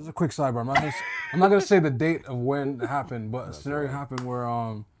saying. Just a quick sidebar. I'm not gonna say the date of when it happened, but a scenario happened where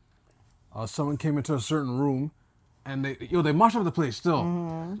someone came into a certain room, and they mashed up the place still.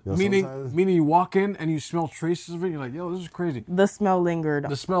 Mm-hmm. Yo, Meaning you walk in and you smell traces of it. You're like, yo, this is crazy. The smell lingered.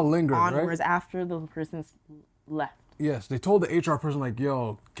 The smell lingered, onwards right? after the person's left. Yes, they told the HR person like,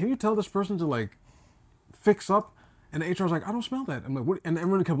 yo, can you tell this person to like fix up? And the HR's like, I don't smell that. I'm like, what? And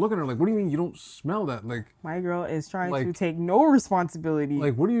everyone kept looking at her like, what do you mean you don't smell that? Like, my girl is trying to take no responsibility.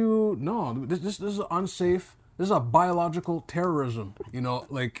 Like, what do you? No, this is unsafe. This is a biological terrorism. You know,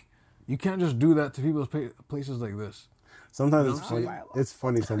 like you can't just do that to people's places like this. Sometimes it's funny. It's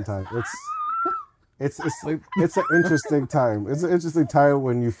funny sometimes. It's an interesting time. It's an interesting time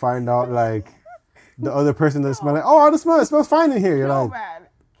when you find out like the other person doesn't smell like, oh, I smell. It smells fine in here. You're like, man,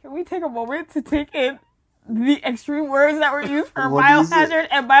 can we take a moment to take in the extreme words that were used for What is it? biohazard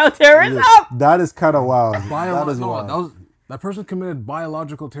and bioterrorism? yes, that is kind of wild. That is wild. That person committed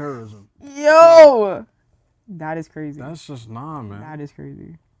biological terrorism. Yo, that is crazy. That's just man. That is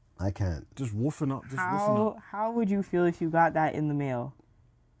crazy. I can't. Just woofing up. Just woofing up. How would you feel if you got that in the mail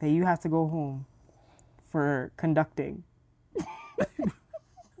that you have to go home for conducting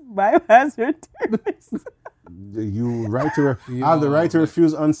biohazard tours? You right to I have the right to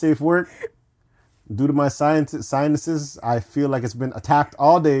refuse unsafe work. Due to my sinuses, I feel like it's been attacked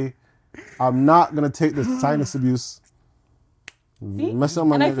all day. I'm not gonna take this sinus abuse. See? Mess up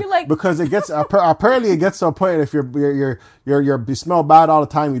my And I feel like because it gets apparently it gets to a point if you smell bad all the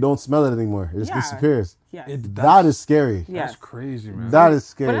time, you don't smell it anymore. It just disappears. yeah, That is scary. That's crazy, man. That is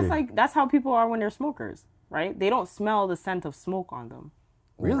scary. but it's like that's how people are when they're smokers, right? They don't smell the scent of smoke on them.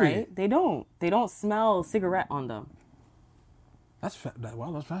 Really? Right? They don't. They don't smell cigarette on them. That's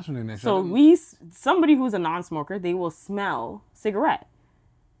fascinating. So somebody who's a non-smoker, they will smell cigarette,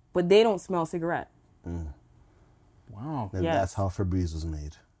 but they don't smell cigarette. Wow. And Yes. that's how Febreze was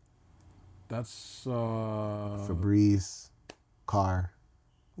made. That's Febreze, car,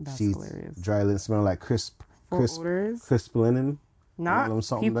 That's sheets, hilarious. dry linen, smell like crisp odors? crisp linen. Not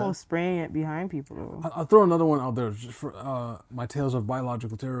something people there. spraying it behind people, though. I'll throw another one out there just for my tales of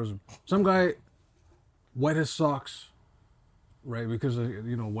biological terrorism. Some guy wet his socks, right, because of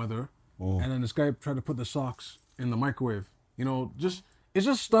weather, and then this guy tried to put the socks in the microwave. It's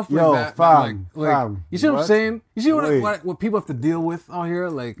just stuff like Yo, that. fam, Like, fam, you see what I'm what? saying? You see Wait. what people have to deal with out here?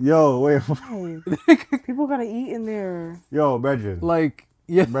 Like, Yo, wait. People gotta eat in there. Yo, Brethren.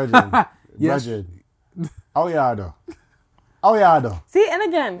 yeah. Brethren. Yes. Brethren. Oh, yeah, though. See, and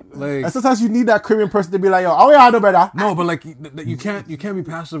again, Like, And sometimes you need that Caribbean person to be like, yo, oh, yeah, brother. no, but like you can't be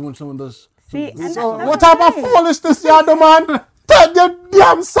passive when someone does. see, and So, that's what type of okay. foolishness, you do, man? Take your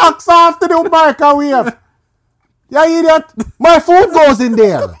damn socks off to the microwave. Yeah, idiot. My food goes in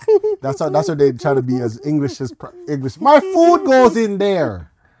there. That's what they try to be as English. My food goes in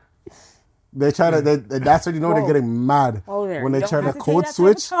there. They try to. That's when they're getting mad There. when they Don't try to have say code that type of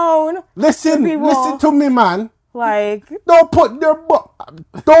switch. tone. Listen people. to me, man. Like, Don't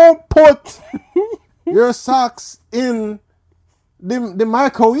put your socks in the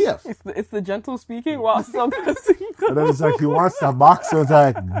microwave. it's the gentle speaking while some cussing. And then it's like he wants the box, so it's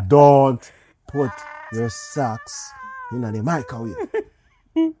like, don't put your socks in the microwave.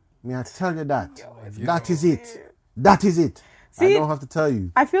 Me, I tell you that. That is it. That is it. See, I don't have to tell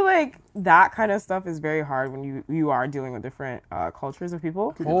you. I feel like that kind of stuff is very hard when you are dealing with different cultures of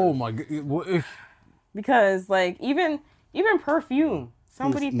people. Oh my god! Because like even perfume,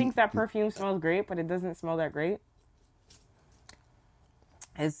 somebody Yes, thinks that perfume smells great, but it doesn't smell that great.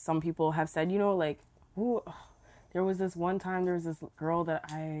 As some people have said, like, ooh, there was this girl that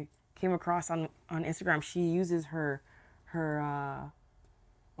I came across on Instagram. She uses her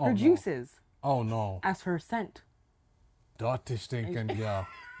juices Oh no! as her scent. Dirty stinking girl.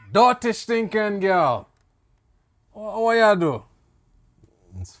 Dirty stinking girl. What you do?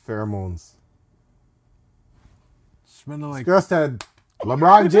 It's pheromones. Smelling like. Girl said,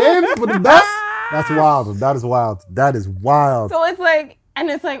 LeBron James with the dust? That's wild. That is wild. That is wild. So it's like,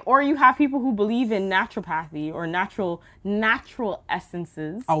 or you have people who believe in naturopathy or natural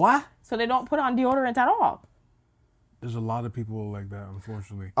essences. A what? So they don't put on deodorant at all. There's a lot of people like that,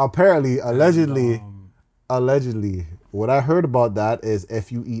 unfortunately. Apparently, allegedly, what I heard about that is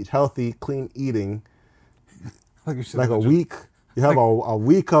if you eat healthy, clean eating, Like you said, like a week, you have a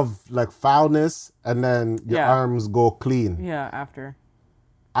week of like foulness, and then your arms go clean. Yeah, after.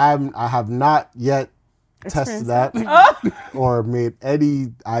 I have not yet tested that or made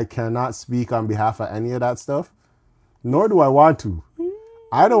any. I cannot speak on behalf of any of that stuff, nor do I want to.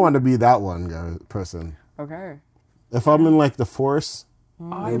 I don't want to be that person. Okay. If I'm in like the force,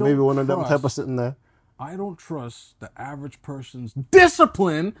 I maybe don't one of them trust- type of sitting there. I don't trust the average person's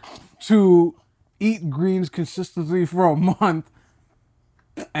discipline to eat greens consistently for a month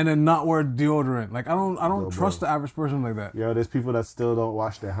and then not wear deodorant. Like I don't trust the average person like that. Yo, there's people that still don't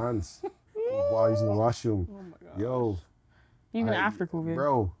wash their hands while using the washroom. Oh my God. Yo, Even after COVID.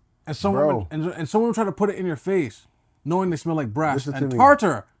 bro. And someone will try to put it in your face, knowing they smell like brass Listen to and me.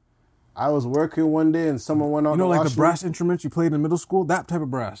 tartar. I was working one day and someone went out. You know, the like the washroom. brass instruments you played in middle school, that type of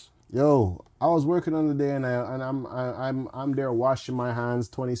brass. Yo, I was working on the day and I'm there washing my hands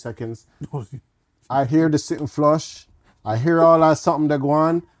 20 seconds. I hear the sit and flush. I hear all that something that go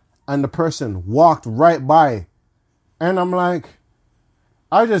on, and the person walked right by, and I'm like,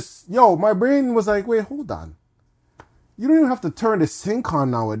 my brain was like, wait, hold on. You don't even have to turn the sink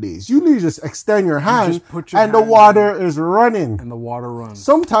on nowadays. You need to just extend your hand, just put your and the hand water is running. And the water runs.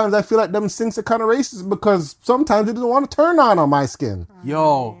 Sometimes I feel like them sinks are kind of racist because sometimes it doesn't want to turn on my skin.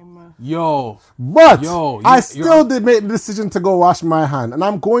 Yo. But Yo, I still did make the decision to go wash my hand, and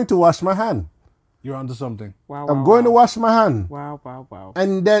I'm going to wash my hand. You're onto something. Wow, I'm going to wash my hand. Wow.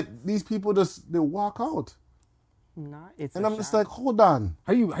 And that these people they walk out. It's And I'm just like, hold on.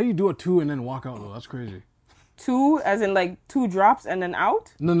 How you do a 2 and then walk out though? That's crazy. 2, as in like 2 drops and then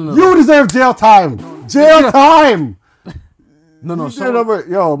out? No. You deserve jail time. Jail time. No. Bro.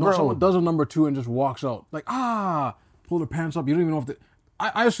 Someone does a number 2 and just walks out. Like, pull their pants up. You don't even know if they...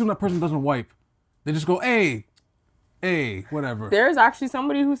 I assume that person doesn't wipe. They just go, hey, whatever. There's actually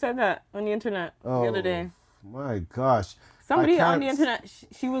somebody who said that on the internet the other day. My gosh. Somebody on the internet,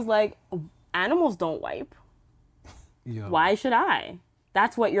 she was like, animals don't wipe. Yeah. Why should I?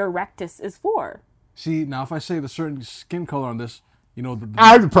 That's what your rectus is for. See, now if I say the certain skin color on this, you know...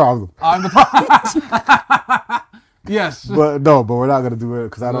 I'm the problem. I'm the problem. Yes. But we're not going to do it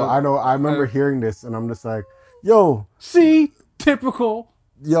because I remember hearing this and I'm just like, yo. See? Typical.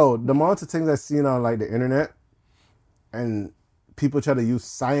 Yo, the amount of things I've seen on like the internet and people try to use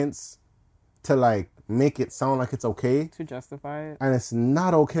science to like make it sound like it's okay. To justify it. And it's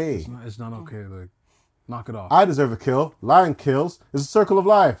not okay. It's not okay. Like, knock it off. I deserve a kill. Lying kills. It's a circle of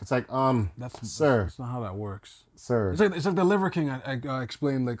life. It's like, sir. That's not how that works. Sir. It's like the Liver King I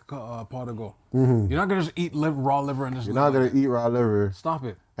explained like a pod ago. Mm-hmm. You're not gonna just eat raw liver and just... You're not going to eat raw liver. Stop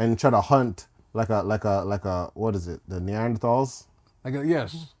it. And try to hunt like a what is it? The Neanderthals?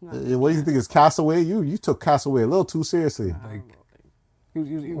 Yes. What do you think is Castaway? You took Castaway a little too seriously. Like, he was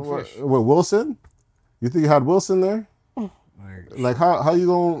eating fish. What, Wilson? You think you had Wilson there? Like how you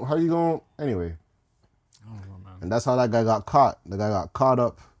going anyway? I don't know, man. And that's how that guy got caught. The guy got caught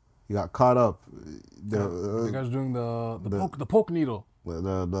up. He got caught up. The guy's doing the poke needle.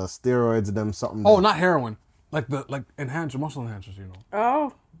 The steroids and them something. Oh, not heroin. Like muscle enhancers, you know.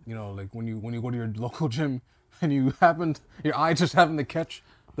 Oh. You know, like when you go to your local gym and your eye just happened to catch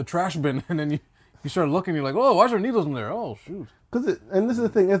the trash bin and then you start looking, you're like, oh, why is there needles in there? Oh, shoot. And this is the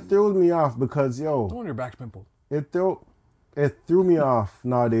thing, it throws me off because, Don't want your back's pimpled. It threw me off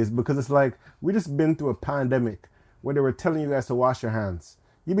nowadays because it's like we just been through a pandemic where they were telling you guys to wash your hands.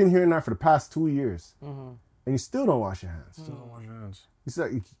 You've been hearing that for the past 2 years, and you still don't wash your hands. Still don't wash your hands. It's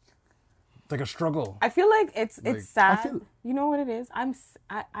like a struggle. I feel like it's sad. feel- You know what it is?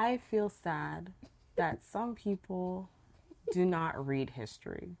 I feel sad that some people do not read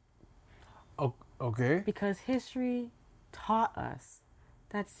history. Oh, okay. Because history taught us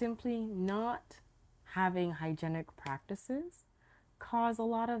that simply not having hygienic practices cause a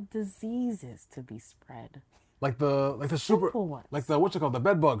lot of diseases to be spread. Like the super, Simple ones. like the what's it called, the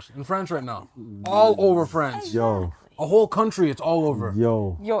bed bugs in France right now, all over France. yo, A whole country, it's all over.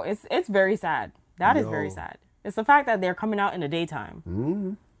 yo. It's very sad. That is very sad. It's the fact that they're coming out in the daytime.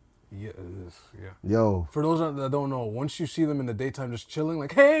 Mm-hmm. Yeah, it is, yeah. Yo. For those that don't know, once you see them in the daytime just chilling,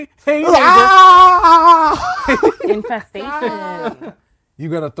 like, hey, neighbor, Infestation. you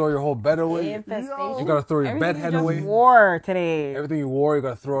gotta throw your whole bed away. Infestation. You gotta throw your bed Everything head you away. just wore today. Everything you wore, you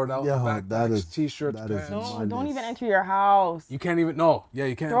gotta throw it out. Yo, Backpacks, that is- t-shirts, that is pants. madness. Don't even enter your house. You can't even. No, yeah,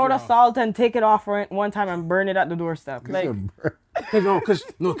 you can't. Throw the enter your salt and take it off for one time and burn it at the doorstep. Like, house.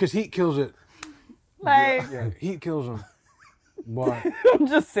 Cause heat kills it. Yeah, heat kills them. But I'm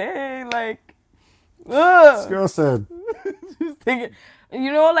just saying, like, ugh. This girl said, Just take it.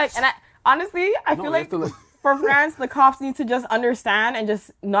 You know, like, and honestly, I No, feel you have like to, for France, the cops need to just understand and just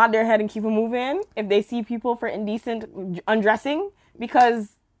nod their head and keep it moving if they see people for indecent undressing,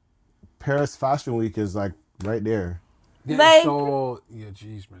 because Paris Fashion Week is like right there. yeah, Like-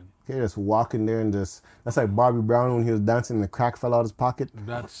 jeez, man. Okay, just walking there and that's like Bobby Brown when he was dancing and the crack fell out his pocket.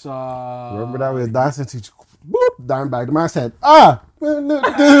 That's Remember that? We was dancing to whoop, down back. The man said,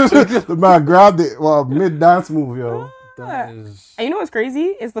 the man grabbed it. Well, mid-dance move, yo. that is. and you know what's crazy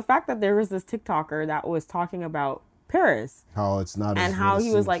is the fact that there was this TikToker that was talking about Paris How it's not and as how what it he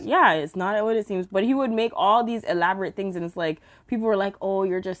was seems. like, yeah, it's not what it seems, but he would make all these elaborate things, and it's like people were like, oh,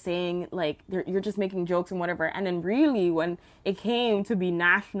 you're just saying, like, you're just making jokes and whatever. And then really when it came to be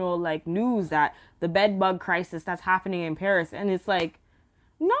national like news that the bed bug crisis that's happening in Paris, and it's like,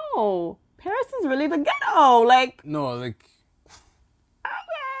 no, Paris is really the ghetto. Like, No, like.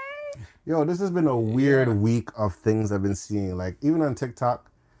 okay. Yo, this has been a weird week of things I've been seeing. Like, even on TikTok,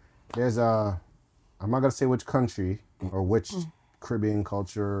 there's I'm not going to say which country or which Caribbean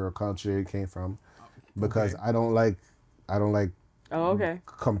culture or country it came from, because I don't like Oh, okay.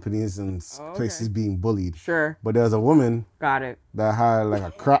 companies and places being bullied. Sure. But there's a woman Got it. that had like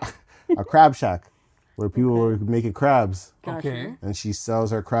a crab shack where people were making crabs, Gotcha. Okay. and she sells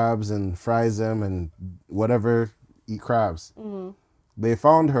her crabs and fries them and whatever, eat crabs. They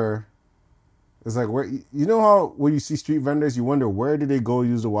found her. It's like, where, you know how when you see street vendors, you wonder where did they go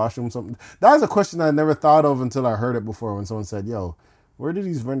use the washroom? Something that was a question I never thought of until I heard it before when someone said, "Yo, where do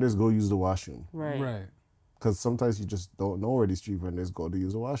these vendors go use the washroom? Right. Because sometimes you just don't know where these street vendors go to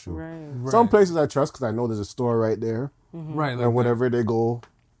use the washroom. Right. Some places I trust because I know there's a store right there. Right. Or whatever, they go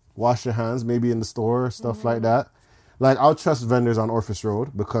wash your hands, maybe in the store, stuff like that. Like, I'll trust vendors on Orpheus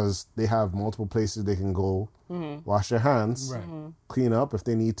Road because they have multiple places they can go wash their hands, clean up if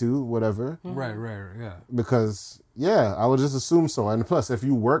they need to, whatever. Right, yeah. Because, yeah, I would just assume so. And plus, if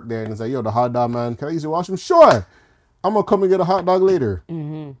you work there and it's like, yo, the hot dog man, can I use your washroom? Sure. I'm going to come and get a hot dog later.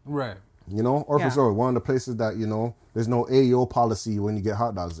 Right. You know, Orpheus Road, one of the places that, you know, there's no AO policy when you get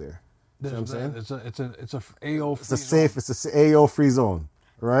hot dogs there. You know what I'm saying? It's a AO free it's an AO free zone,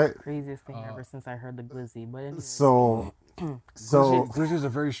 right? Craziest thing ever since I heard the glizzy. But anyways, So Glizzy is a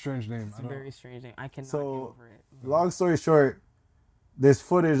very strange name. it's a very strange thing. I cannot So- get over it. long story short, there's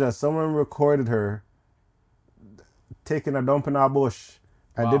footage that someone recorded her taking a dump in our bush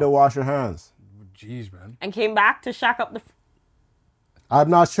and didn't wash her hands. Jeez, man. And came back to shack up the. I'm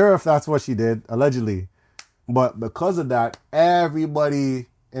not sure if that's what she did, allegedly. But because of that, everybody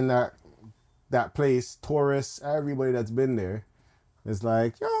in that place, tourists, everybody that's been there, is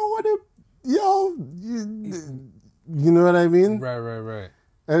like, you know what I mean? Right.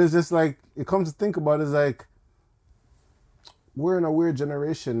 And it's just like, it comes to think about it, it's like, we're in a weird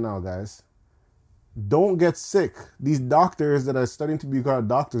generation now, guys. Don't get sick. These doctors that are studying to become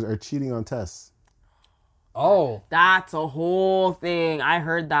doctors are cheating on tests. Oh. That's a whole thing. I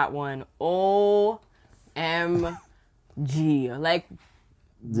heard that one. OMG. Like,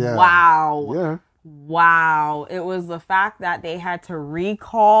 Yeah. wow. Yeah. Wow. It was the fact that they had to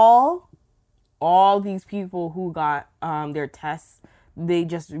recall all these people who got their tests. They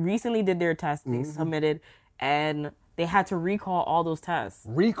just recently did their test. They submitted, and they had to recall all those tests.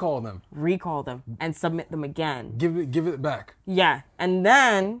 Recall them. And submit them again. Give it back. Yeah. And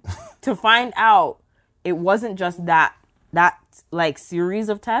then to find out it wasn't just that like series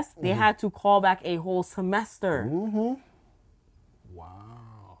of tests, they had to call back a whole semester. Wow.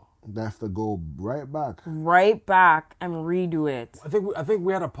 They have to go right back. Right back and redo it. I think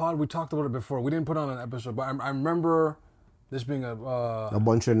we had a pod. We talked about it before. We didn't put on an episode, but I remember this being a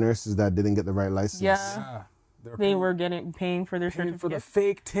bunch of nurses that didn't get the right license. Yeah. They were paying for their paying certificate. for the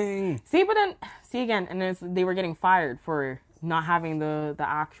fake thing. See again, and they were getting fired for not having the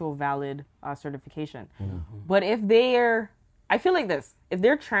actual valid certification. But if I feel like this, if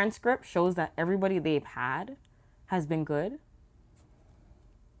their transcript shows that everybody they've had has been good,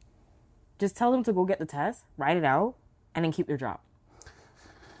 just tell them to go get the test, write it out, and then keep their job.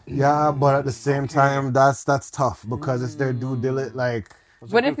 Yeah, but at the same time, that's tough because it's their due diligence. Like,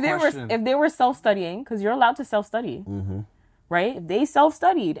 But if they were self-studying, because you're allowed to self-study, right? If they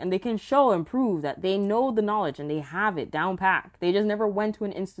self-studied and they can show and prove that they know the knowledge and they have it down packed, they just never went to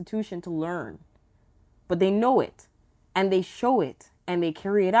an institution to learn, but they know it and they show it and they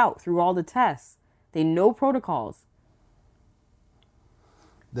carry it out through all the tests. They know protocols.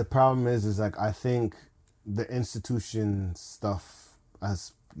 the problem is like, I think the institution stuff,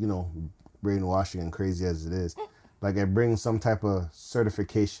 as you know, brainwashing and crazy as it is, like it brings some type of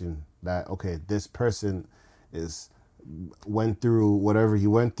certification that, okay, this person went through whatever he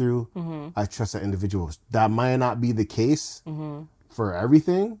went through. I trust that individual. That might not be the case for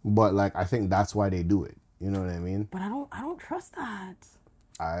everything, but like, I think that's why they do it. You know what I mean? But I don't trust that.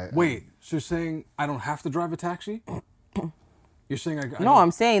 Wait, so you're saying I don't have to drive a taxi? You're saying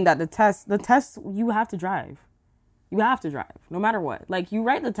I'm saying that the test, you have to drive. You have to drive, no matter what. Like, you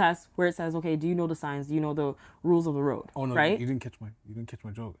write the test where it says, okay, do you know the signs? Do you know the rules of the road? Oh no, right? you didn't catch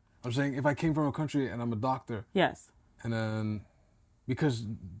my joke. I'm saying if I came from a country and I'm a doctor. Yes. And then, because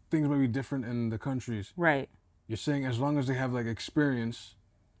things may be different in the countries. Right. You're saying as long as they have like experience.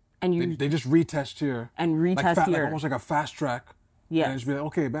 And they just retest here. And retest here. Like almost like a fast track. Yeah. And just be like,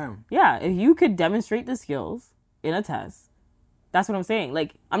 okay, bam. Yeah, if you could demonstrate the skills in a test, that's what I'm saying.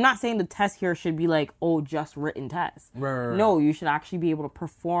 Like, I'm not saying the test here should be like, oh, just written test. Right. No, you should actually be able to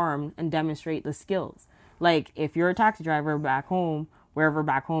perform and demonstrate the skills. Like, if you're a taxi driver back home, wherever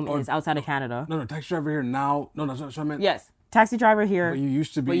back home is outside of Canada. No, taxi driver here now. No, that's what I meant. Yes, taxi driver here. But you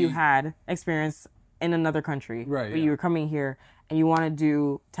used to be. But you had experience in another country. Right. But you were coming here and you want to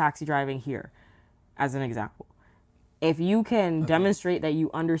do taxi driving here, as an example. If you can demonstrate that you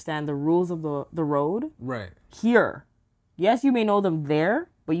understand the rules of the road. Right. Here. Yes, you may know them there,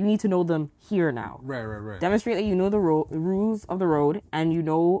 but you need to know them here now. Right. Demonstrate that you know the rules of the road and you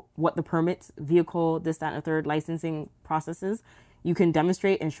know what the permits, vehicle, this, that, and the third licensing process is. You can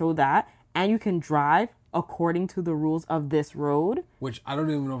demonstrate and show that, and you can drive according to the rules of this road. Which I don't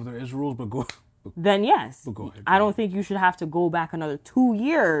even know if there is rules, but go. Then yes. But go ahead. I don't think you should have to go back another 2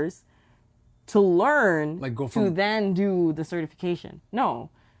 years to learn Like go to from- then do the certification. No,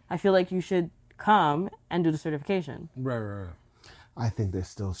 I feel like you should come and do the certification. Right. I think there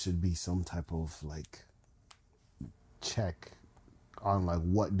still should be some type of like check on like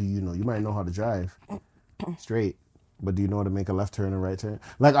what do you know. You might know how to drive straight, but do you know how to make a left turn and right turn?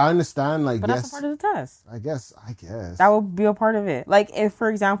 Like I understand, like But yes, that's a part of the test. I guess That would be a part of it. Like if, for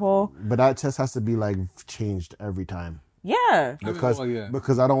example, but that test has to be like changed every time yeah, because well, yeah.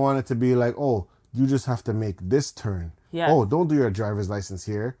 because I don't want it to be like, oh, you just have to make this turn. Yes. Oh, don't do your driver's license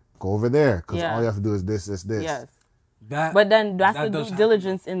here. Go over there because Yeah. all you have to do is this. yes. That. But then that's that the does due happen.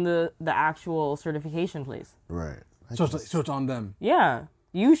 diligence in the actual certification place. Right. So it's on them. Yeah,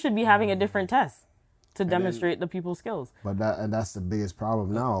 you should be having a different test to demonstrate the people's skills. But that's the biggest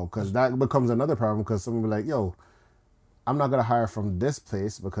problem now because that becomes another problem because someone be like, yo, I'm not gonna hire from this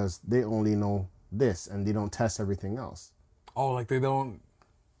place because they only know this and they don't test everything else. Oh, like they don't.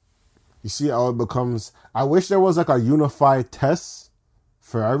 You see how it becomes. I wish there was like a unified test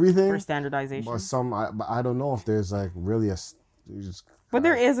for everything. For standardization. But I don't know if there's like really But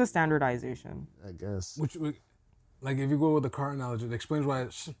there is a standardization. I guess. Which, like, if you go with the car analogy, it explains why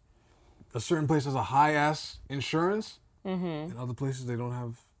a certain place has a high ass insurance, and other places they don't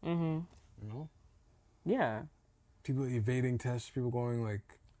have. You know, Yeah. people evading tests, people going like,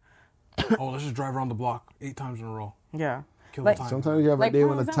 "Oh, let's just drive around the block 8 times in a row, Yeah. kill Like- the time." Sometimes you have Like, a day for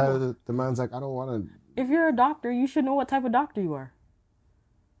when example- the man's like, I don't want to. If you're a doctor, you should know what type of doctor you are.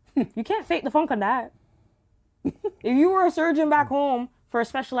 You can't fake the funk on that. If you were a surgeon back home for a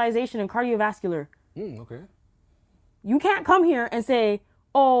specialization in cardiovascular, Okay. you can't come here and say,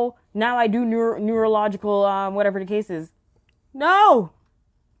 oh, now I do neurological, whatever the case is. No!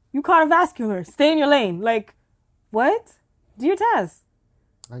 You cardiovascular. Stay in your lane. Like, what? Do your test.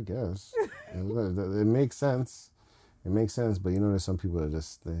 I guess it makes sense. It makes sense, but you know, there's some people that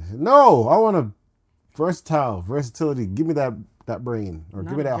just no. I want a versatility. Give me that brain or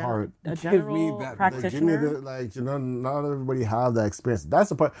give me that heart. A Give me general that- Like, give me practitioner. the, like, you know, not everybody have that experience. That's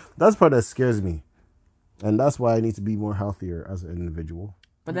the part. That's the part that scares me, and that's why I need to be more healthier as an individual.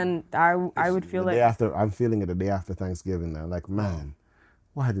 But then I would feel The day like, after, I'm feeling it the day after Thanksgiving now. Like, man,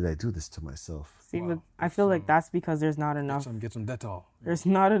 why did I do this to myself? but I feel like that's because there's not enough. Get some Dettol. There's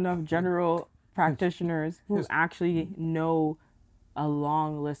not enough general practitioners who actually know a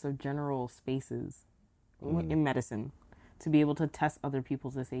long list of general spaces in medicine to be able to test other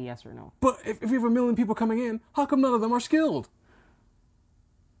people to say yes or no. But if you have 1 million people coming in, how come none of them are skilled?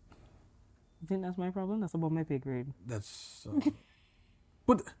 You think that's my problem? That's above my pay grade. That's.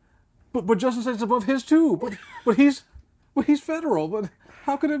 But Justin said it's above his too. But he's federal. But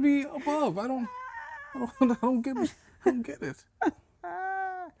how could it be above? I don't get it.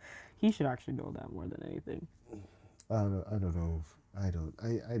 He should actually know that more than anything. I don't know. I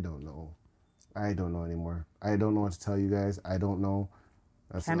don't know. I don't know anymore. I don't know what to tell you guys. I don't know.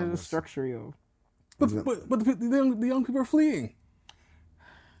 That's Canada's structure, yo. But the young people are fleeing.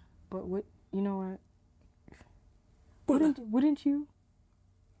 But what? You know what? But Wouldn't you?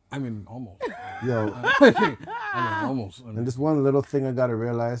 I mean, almost. Yo, Almost. and just one little thing I gotta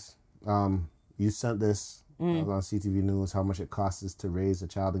realize. You sent this. I was on CTV News. How much it costs us to raise a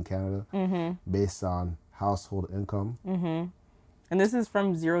child in Canada based on household income. And this is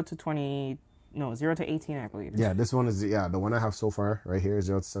from 0 to 18, I believe. Yeah, this one is the one I have so far right here,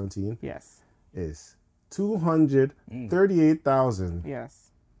 0 to 17, Yes. is 238,000.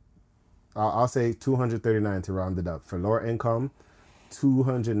 Yes. I'll say 239 to round it up for lower income,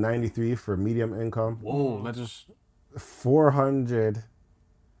 293 for medium income, Whoa, let's just. 400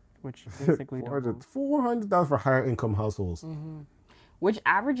 Which basically doubles. 400,000 for higher income households. Which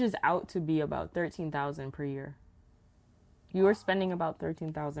averages out to be about 13,000 per year. You are spending about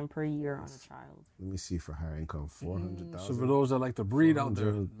 13,000 per year on a child, Let me see for higher income, 400,000. So for those that like to breed out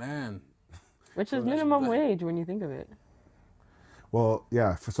there, man. which is minimum wage when you think of it. Well,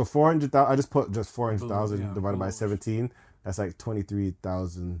 yeah. So 400,000. I just put just 400,000 Yeah, divided by below. 17. That's like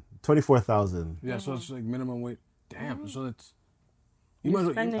 23,000, 24,000 Yeah, so it's like minimum wage. Damn. So it's. You're might as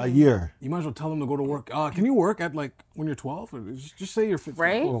well, spending- a year. you might as well tell them to go to work. Can you work at like when you're 12? Or just say you're 15.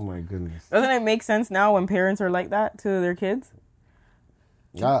 Right? Oh my goodness. Doesn't it make sense now when parents are like that to their kids?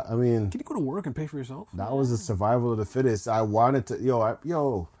 Yeah, I mean, Can you go to work and pay for yourself? that was the survival of the fittest. I wanted to,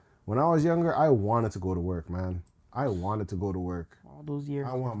 when I was younger, I wanted to go to work, man. I wanted to go to work. All those years.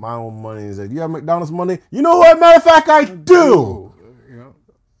 I want my own money. It's like, you have McDonald's money? You know what? Matter of fact, I do. Yeah.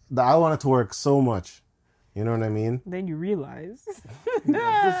 I wanted to work so much. You know what I mean? Then you realize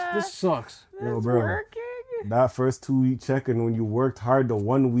This sucks. Yo, it's bro. working. That first 2 week check, and when you worked hard the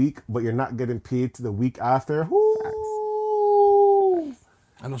 1 week, but you're not getting paid to the week after. Whoo.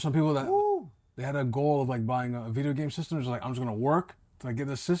 I know some people that they had a goal of like buying a video game system. It's like, I'm just gonna work till I get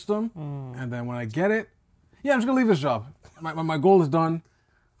this system, and then when I get it, yeah, I'm just gonna leave this job. My goal is done.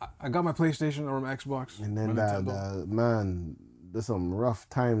 I got my PlayStation or my Xbox. And then my Nintendo. man, there's some rough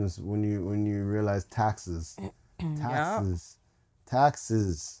times when you realize taxes.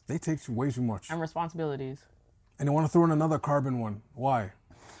 Taxes. They take way too much. And responsibilities. And they want to throw in another carbon one. Why?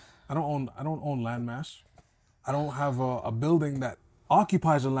 I don't own landmass. I don't have a building that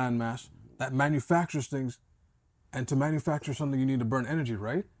occupies a landmass that manufactures things. And to manufacture something, you need to burn energy,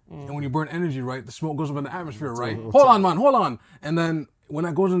 right? And when you burn energy, right, the smoke goes up in the atmosphere, right? Hold on, man, hold on. And then when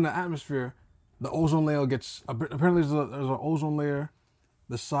that goes in the atmosphere, the ozone layer gets apparently there's an ozone layer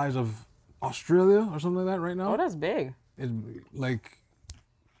the size of Australia or something like that right now. Oh, that's big. It's like,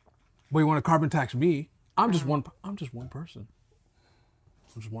 but you want to carbon tax me? I'm just one person. I'm just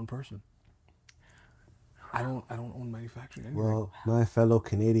one person. I don't own manufacturing anyway. Well, my fellow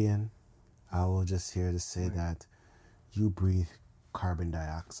Canadian, I will just here to say that you breathe carbon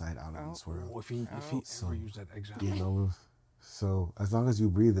dioxide out of this world. If he ever used that example. You know, so as long as you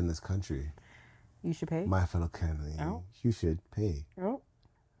breathe in this country, You should pay. my fellow Canadian, you should pay. Oh.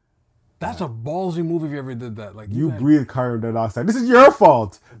 That's a ballsy move if you ever did that. Like You guys- breathe carbon dioxide. This is your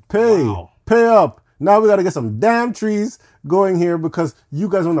fault. Pay. Wow. Pay up. Now we got to get some damn trees going here because you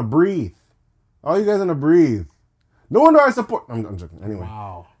guys want to breathe. All you guys want to breathe. No wonder I support. I'm joking. Anyway.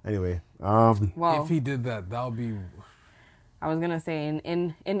 Wow. Anyway. Well, If he did that, that would be. I was gonna say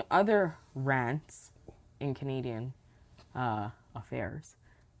in other rants in Canadian affairs,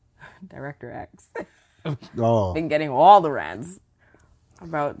 Director X Oh, been getting all the rants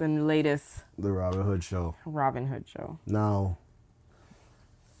about the latest the Robin Hood show. Robin Hood show. Now,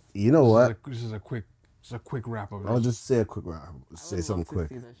 you know what? This is a quick wrap of it. I'll just say a quick round. Say something quick.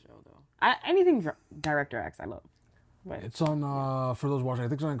 See this show though. Anything Director X, I love. But It's on for those watching. I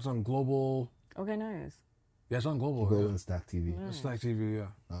think it's on Global. okay, nice. Yeah, it's on Global. Go Yeah. and Stack TV. It's Slack TV. Yeah.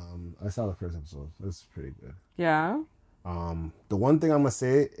 I saw the first episode. It's pretty good. Yeah. The one thing I'm gonna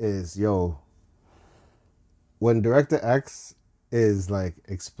say is, when Director X is like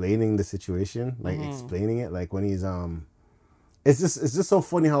explaining the situation, like explaining it, like when he's it's just so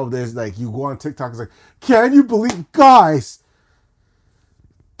funny how there's like you go on TikTok, it's like, can you believe, guys?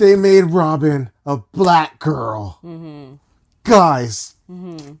 They made Robin a black girl, guys.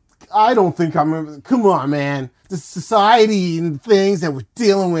 I don't think come on, man. The society and things that we're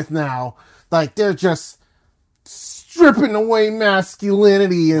dealing with now, like they're just stripping away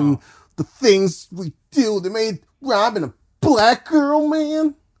masculinity and the things we do. They made Robin a black girl,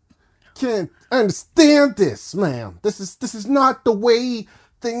 man. Can't understand this, man. This is not the way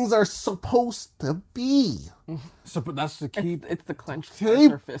things are supposed to be. So, but that's the key. It's the clenched Hey,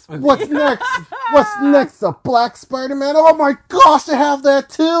 pressure fist. what's next? What's next? A black Spider-Man? Oh my gosh, I have that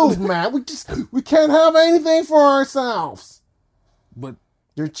too, man. We can't have anything for ourselves. But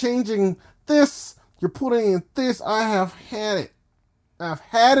You're changing this. You're putting in this. I have had it. I've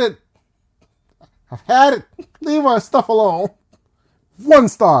had it. Leave our stuff alone. 1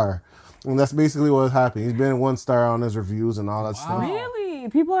 star. And that's basically what happened. He's been 1 star on his reviews and all that stuff. Really?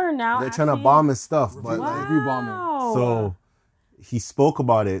 People are now They're trying to bomb his stuff, but like, review bombing. so he spoke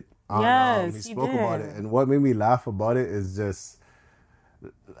about it. Yes, he he spoke about did. it, and what made me laugh about it is just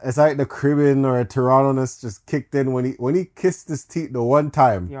it's like the Caribbean or Toronto-ness just kicked in when he kissed his teeth the one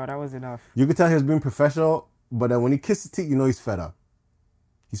time. Yo, that was enough. You could tell he was being professional, but then when he kissed his teeth, you know he's fed up.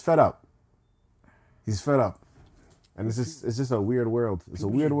 He's fed up. And it's just a weird world. It's a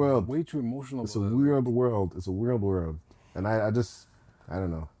weird world. Way too emotional. It's a about it. weird world. It's a weird world. And I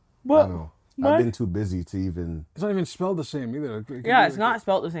don't know. But I don't know. I've been too busy to even. It's not even spelled the same either. It could Yeah, be it's like- not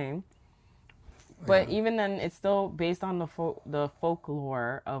spelt the same. But even then, it's still based on the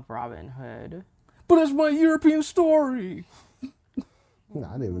folklore of Robin Hood. But it's my European story. I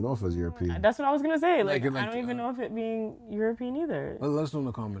didn't even know if it was European. That's what I was gonna say. Like, Like, I don't even know if it being European either. Let us know in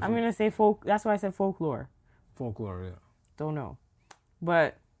the comments. I'm gonna say folk. That's why I said folklore. Folklore, yeah. Don't know,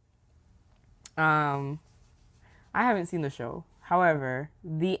 but I haven't seen the show. However,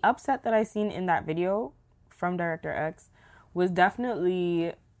 the upset that I seen in that video from Director X was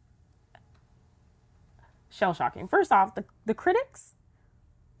definitely shell shocking. First off, the critics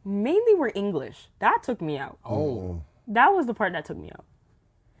mainly were English. That took me out. Oh. That was the part that took me out.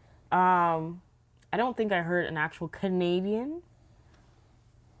 I don't think I heard an actual Canadian.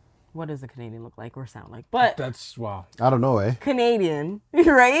 What does a Canadian look like or sound like? But That's, wow. I don't know, eh? Canadian,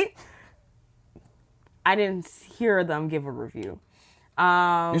 right? I didn't hear them give a review.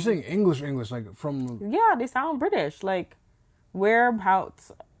 You're saying English, like from... Yeah, they sound British. Like,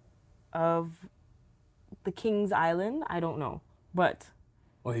 whereabouts of the King's Island? I don't know. But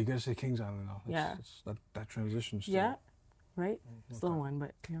Oh, you gotta say Kings Island now. Yeah. That transitions. To Yeah, right. Okay. Still one,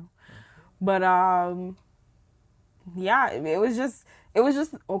 but But yeah, it was just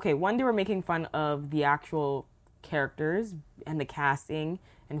okay. One, they were making fun of the actual characters and the casting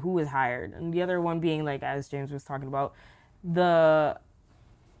and who was hired, and the other one being like, as James was talking about, the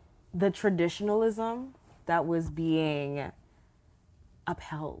traditionalism that was being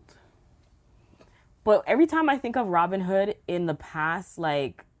upheld. But every time I think of Robin Hood in the past,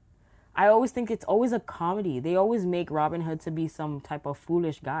 like, I always think it's always a comedy. They always make Robin Hood to be some type of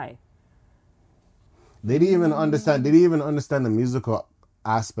foolish guy. They didn't even understand. They didn't even understand the musical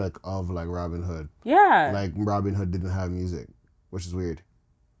aspect of like Robin Hood. Yeah. Like Robin Hood didn't have music, which is weird.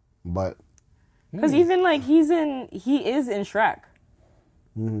 But because even like he is in Shrek.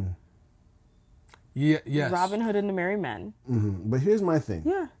 Yeah. Yes. Robin Hood and the Merry Men. Mm-hmm. But here's my thing.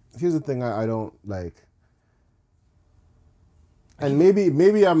 Yeah. Here's the thing I don't like. And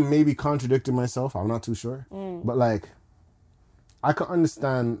maybe I'm contradicting myself. I'm not too sure. But like, I can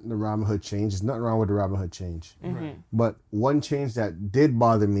understand the Robin Hood change. There's nothing wrong with the Robin Hood change. Right. But one change that did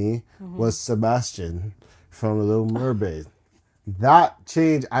bother me was Sebastian from The Little Mermaid. That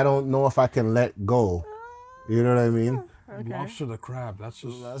change, I don't know if I can let go. You know what I mean? Okay. Lobster the crab. That's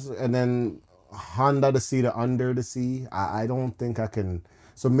just. And then Honda the Sea, the Under the Sea. I don't think I can.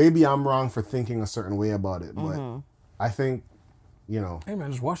 So maybe I'm wrong for thinking a certain way about it. But I think, you know, Hey man,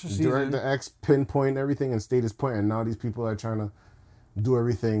 just watch the season. Director X pinpoint everything and state his point, and now these people are trying to do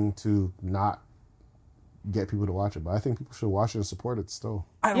everything to not get people to watch it. But I think people should watch it and support it still.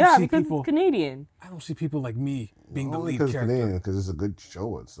 I don't see because people. it's Canadian. I don't see people like me being the Only lead because character. because it's a good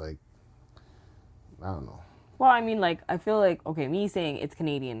show. It's like, I don't know. Well, I mean, like, I feel like, okay, me saying it's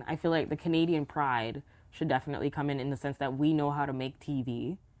Canadian, I feel like the Canadian pride should definitely come in the sense that we know how to make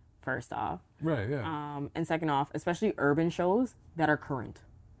TV, first off. Right. Yeah. And second off, especially urban shows that are current.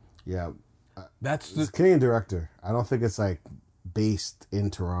 Yeah, That's it's a the. Canadian director. I don't think it's like based in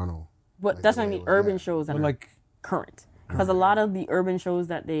Toronto. But Like that's the what I way mean, it was, urban yeah. shows that But are like. current. Because a lot of the urban shows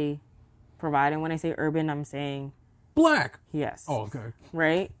that they provide, and when I say urban, I'm saying Black. yes. Oh, okay.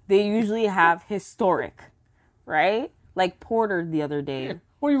 Right? They usually have historic, right? Like Porter the other day.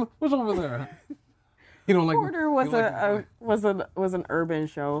 What's over there? You don't like. Porter was was an urban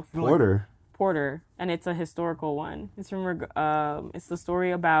show. Porter. And it's a historical one. It's it's the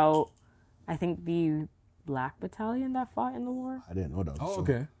story about, I think, the Black Battalion that fought in the war. I didn't know that. Oh, So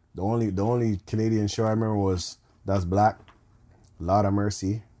okay. The only Canadian show I remember was that's Black, Lot of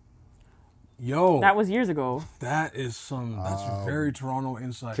Mercy. Yo. That was years ago, That is some. That's very Toronto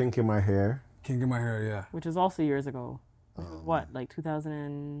insight. Kink in My Hair. King in my hair. Yeah. which is also years ago. What, like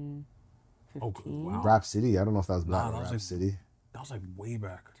 2015? Oh, wow. Rap City. I don't know if that was Black Nah, or that was Rap like- City. That was like way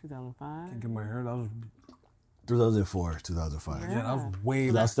back. 2005? King in my hair. That was. 2004, 2005. Yeah, that was way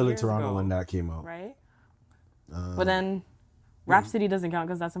I back. was still in years Toronto ago. when that came out. Right? But then Rap City doesn't count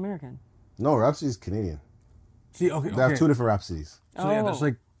because that's American. No, Rap City's Canadian. See, okay. They have two different Rap Cities. So yeah, there's Oh.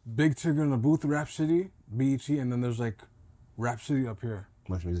 like Big Tigger in the Booth, Rap City, BET, and then there's like Rap City up here.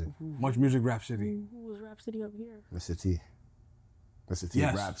 Much music. Much Music, Rap City. Who was Rap City up here? Mr. T. Mr. T.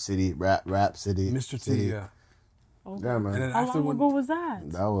 Yes. Rap City. Rap City. Mr. T, City. yeah. Yeah, man. And then How after long when, ago was that?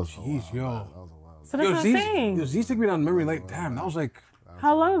 That was a Jeez, while. yo. That was a while. So that's what I'm saying. Z's took me down memory lane. Damn, that was like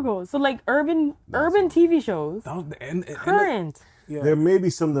How long ago? So like urban TV shows. that was the end. Current. Yeah. There may be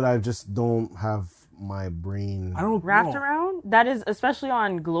some that I just don't have my brain. I don't Wrapped know. around? That is especially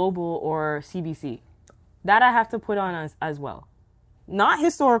on Global or CBC. That I have to put on as well. Not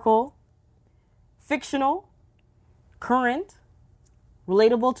historical, fictional, current,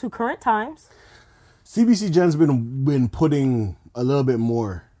 relatable to current times. CBC Gem's been putting a little bit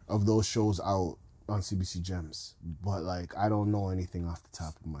more of those shows out on CBC Gems, but like I don't know anything off the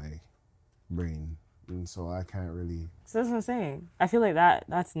top of my brain, and so I can't really. So that's what I'm saying. I feel like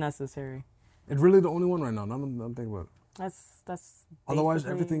that's necessary. It's really the only one right now. I'm thinking about it. That's Otherwise,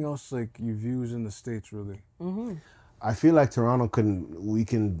 basically- everything else like you views in the States really. I feel like Toronto we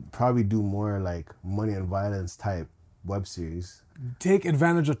can probably do more like Money and Violence type web series. Take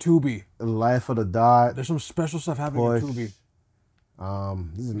advantage of Tubi. Life of the Dot. There's some special stuff happening Push. in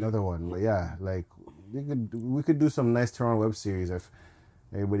Tubi. This is another one, but yeah, like we could do some nice Toronto web series if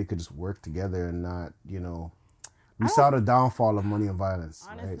everybody could just work together and not, we saw the downfall of Money and Violence,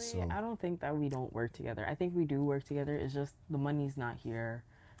 right? Honestly, So I don't think that we don't work together. I think we do work together. It's just the money's not here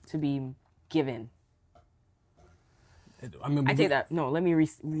to be given. I take that. No, let me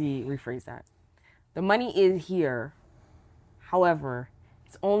rephrase that. The money is here. However,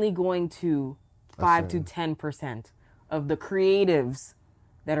 it's only going to 5 to 10% of the creatives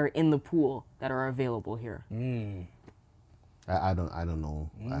that are in the pool that are available here. I don't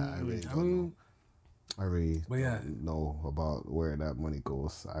know. I really don't know. I really don't know about where that money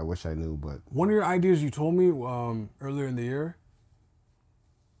goes. I wish I knew, but one of your ideas you told me earlier in the year,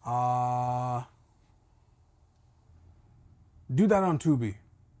 do that on Tubi.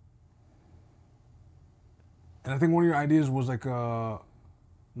 And I think one of your ideas was like I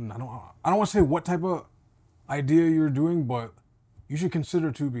don't want to say what type of idea you're doing, but you should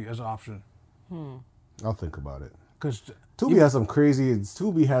consider Tubi as an option. I'll think about it. Because Tubi had some crazy.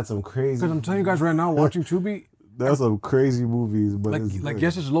 Tubi had some crazy. Because I'm telling you guys right now, watching Tubi, there's some crazy movies, but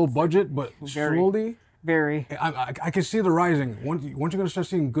yes, it's low budget, but slowly. Very. I can see the rising. Once you're gonna start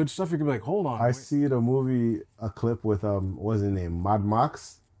seeing good stuff, you're gonna be like, hold on. I see the movie, a clip with what's his name, Mad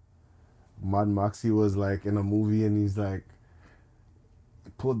Max. Mad Max. He was like in a movie, and he's like,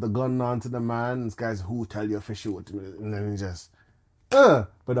 put the gun onto the man. This guy's who tell you if shoot, and then he just, but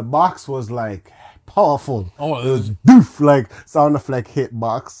the box was like powerful. Oh, it was doof, like sound of like hit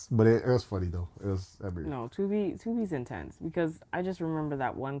box, but it was funny though. It was everything. No, Tubi's intense because I just remember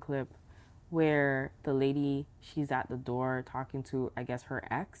that one clip where the lady, she's at the door talking to, I guess, her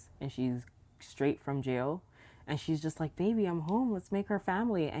ex, and she's straight from jail, and she's just like, baby, I'm home, let's make her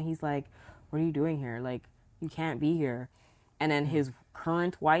family. And he's like, what are you doing here? Like, you can't be here. And then his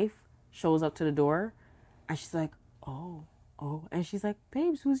current wife shows up to the door, and she's like, oh. And she's like,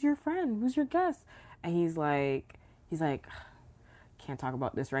 babes, who's your friend? Who's your guest? And he's like, can't talk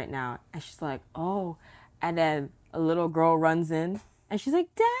about this right now. And she's like, oh. And then a little girl runs in, and she's like,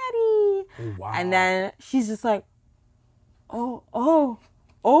 Daddy. Wow. And then she's just like, oh,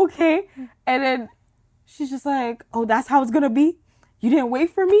 okay. And then she's just like, oh, that's how it's going to be? You didn't wait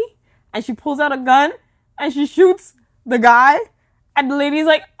for me? And she pulls out a gun, and she shoots the guy. And the lady's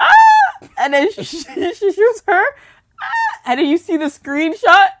like, ah! And then she shoots her. Ah! And then you see the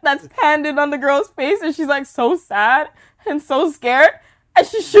screenshot that's panned in on the girl's face, and she's like so sad and so scared. And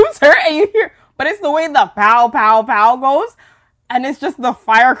she shoots her, and you hear, but it's the way the pow, pow, pow goes. And it's just the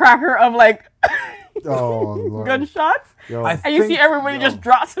firecracker of like gunshots. Yo, and you see everybody just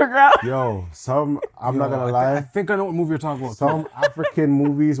drop to the ground. I'm not gonna lie. I think I know what movie you're talking about. Some African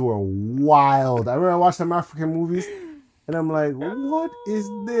movies were wild. I remember I watched some African movies, and I'm like, what is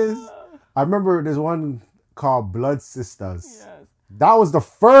this? I remember there's one called Blood Sisters. Yes. That was the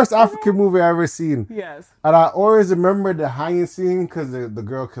first African movie I ever seen. Yes. And I always remember the hanging scene because the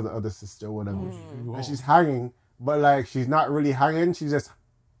girl killed the other sister or whatever. And she's hanging. But, like, she's not really hanging. She's just...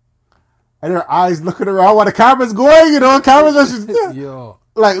 And her eyes looking around while the camera's going, Camera's just... Yo.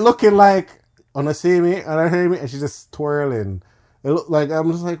 Like, looking like... On the same and she's just twirling. It looked like...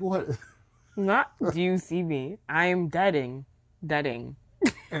 I'm just like, what? Not do you see me? I'm deading. After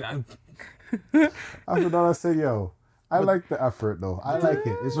that, I said, yo, I like the effort, though. I like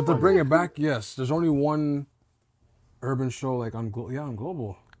it. But to bring it back, yes. There's only one urban show, like, on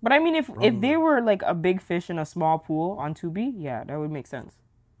Global. But I mean, if they were like a big fish in a small pool on Tubi, yeah, that would make sense.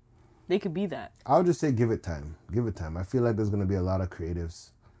 They could be that. I would just say give it time. Give it time. I feel like there's going to be a lot of creatives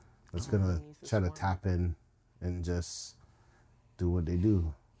that's going to try to tap in and just do what they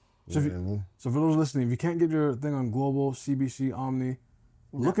do. You know what I mean? So for those listening, if you can't get your thing on Global, CBC, Omni,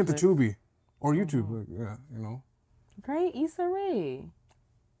 look into Tubi or YouTube. Great, Issa Rae.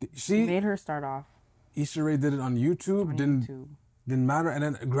 See? Made her start off. Issa Rae did it on YouTube. Didn't matter, and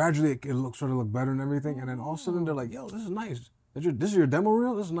then gradually it started to look better and everything, and then all of a sudden they're like, "Yo, this is nice. This is your demo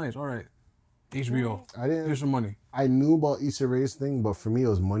reel. This is nice. All right, HBO. Here's some money." I knew about Issa Rae's thing, but for me it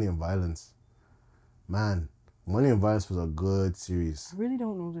was Money and Violence. Man, Money and Violence was a good series. I really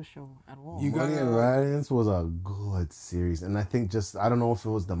don't know the show at all. Money and Violence was a good series, and I think I don't know if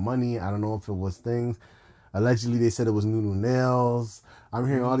it was the money. I don't know if it was things. Allegedly, they said it was Nunu Nails. I'm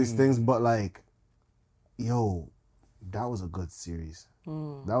hearing all these things, but like, yo. That was a good series.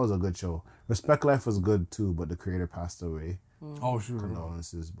 That was a good show. Respect Life was good too, but the creator passed away. Oh, sure.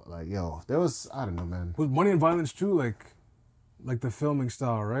 Condolences. But like, yo, there was, I don't know, man. Was Money and Violence too, like the filming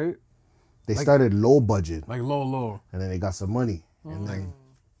style, right? They started low budget. Like low. And then they got some money. And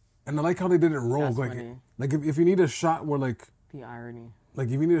I like how they did it rogue. Like if you need a shot where like... The irony. Like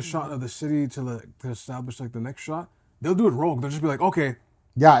if you need a shot of the city to establish like the next shot, they'll do it rogue. They'll just be like, okay...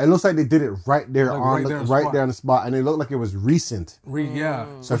 Yeah, it looks like they did it right there like right there on the spot, and it looked like it was recent. Yeah.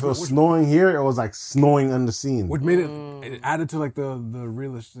 So if it was snowing here, it was like snowing on the scene. Which made it added to like the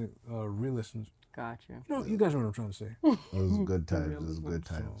realistic Gotcha. You guys know what I'm trying to say. It was good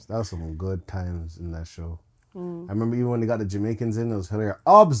times. That was some good times in that show. I remember even when they got the Jamaicans in, it was hilarious.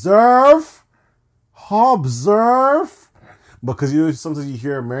 Observe, because sometimes you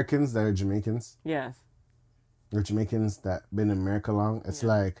hear Americans that are Jamaicans. Yes. Or Jamaicans that been in America long, it's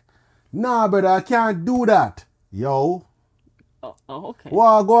like, nah, brother, I can't do that. Yo, Oh, okay.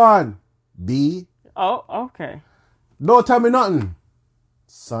 Well, go on. B. Oh, okay. Don't tell me nothing,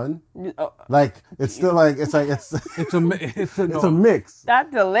 son. Oh, Like it's still like it's It's a mix.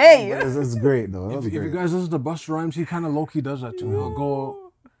 that delay. It's great though. It was If you great. guys listen to Busta Rhymes, he kind of low key does that too. He'll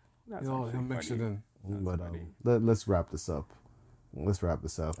go, That's he'll actually mix funny. it in. But let's wrap this up.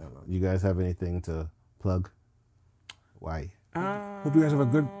 You guys have anything to plug? Why? Hope you guys have a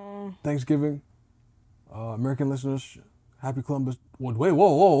good Thanksgiving. American listeners, happy Columbus. Wait,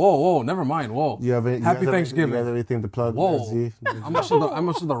 whoa. Never mind. Whoa. Happy Thanksgiving. You have anything to plug? Whoa. Z? I must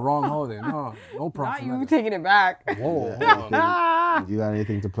have the wrong holiday. No Not problem. you taking it back. Whoa. You got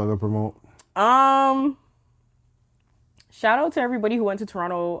anything to plug or promote? Shout out to everybody who went to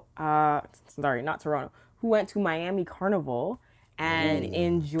Toronto. Sorry, not Toronto. Who went to Miami Carnival and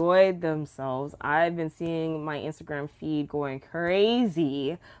enjoyed themselves. I've been seeing my Instagram feed going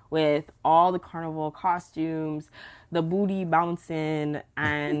crazy with all the carnival costumes, the booty bouncing,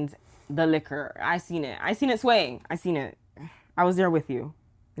 and the liquor. I seen it swaying. I seen it. I was there with you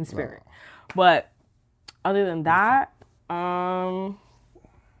in spirit. But other than that,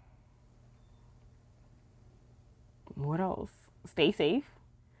 what else? Stay safe.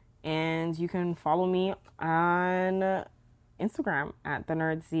 And you can follow me on Instagram at the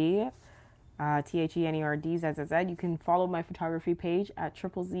NerdZ, TheNerdZZZ. You can follow my photography page at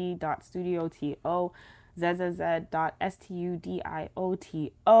triplez.studioto,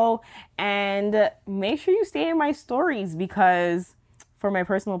 zzz.studioto, and make sure you stay in my stories for my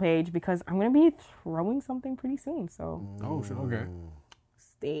personal page, because I'm gonna be throwing something pretty soon. So Oh shit. Okay.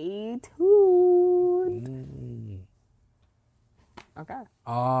 stay tuned. Okay.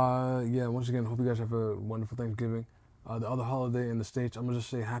 Yeah. Once again, hope you guys have a wonderful Thanksgiving. The other holiday in the States, I'm gonna just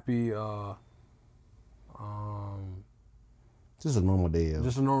say happy. Just a normal day.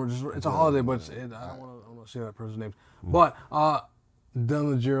 Just a normal. It's a holiday, but I don't want to say that person's name. But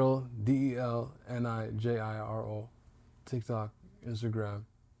Delnijiro, DELNIJIRO, TikTok, Instagram,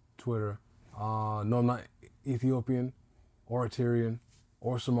 Twitter. No, I'm not Ethiopian, or Eritrean,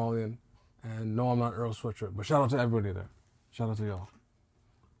 or Somalian, and no, I'm not Earl Sweatshirt. But shout out to everybody there. Shout out to y'all.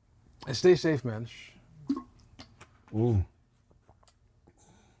 And stay safe, man.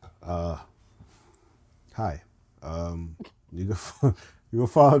 Hi. You can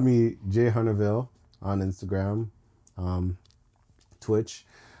follow me, Jay Hunterville, on Instagram, Twitch.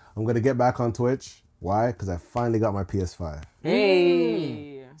 I'm gonna get back on Twitch. Why? Because I finally got my PS5.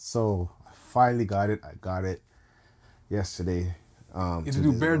 Hey. So I finally got it. I got it yesterday. You have to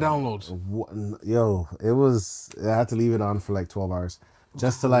do bare downloads. Yo, I had to leave it on for like 12 hours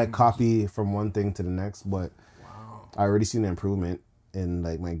just to like copy from one thing to the next. But I already seen the improvement in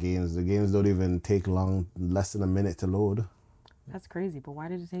like my games. The games don't even take long, less than a minute to load. That's crazy. But why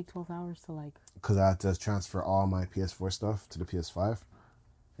did it take 12 hours to like? Because I had to transfer all my PS4 stuff to the PS5.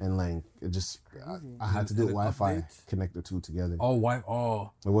 And like, it just, I had to do Wi-Fi, connect the two together.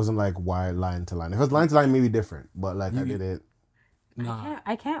 Oh. It wasn't like wire line to line. If it was line to line, maybe different. But like, I did it. Nah.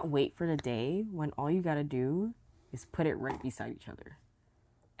 I can't wait for the day when all you gotta do is put it right beside each other,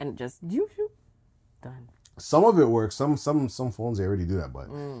 and just done. Some of it works. Some phones they already do that, but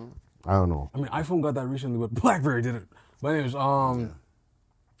I don't know. I mean, iPhone got that recently, but BlackBerry did it. But anyways,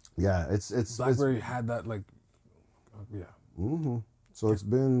 yeah, it's BlackBerry had that like, yeah. Mm-hmm. So it's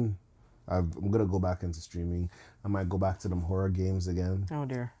been. I'm gonna go back into streaming. I might go back to them horror games again. Oh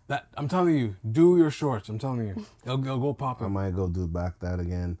dear. That I'm telling you, do your shorts. I'm telling you, it'll go pop I up. might go do back that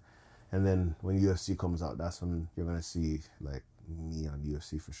again, and then when UFC comes out, that's when you're gonna see like me on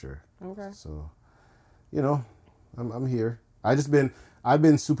UFC for sure. Okay. So, you know, I'm here. I've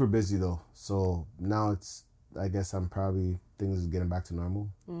been super busy though. So now I guess things is getting back to normal.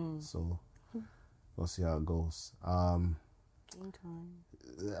 So we'll see how it goes. Game time.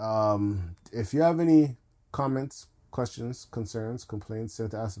 If you have any comments, questions, concerns, complaints,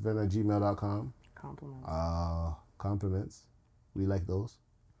 send to askevent@gmail.com. Compliments. We like those.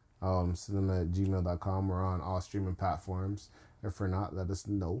 Send them at gmail.com. We're on all streaming platforms. If we're not, let us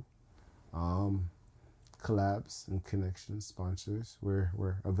know. Collabs and connections, sponsors,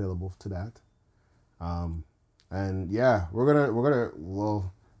 we're available to that. And yeah,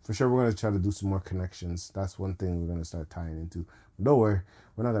 for sure we're gonna try to do some more connections. That's one thing we're gonna start tying into. But don't worry,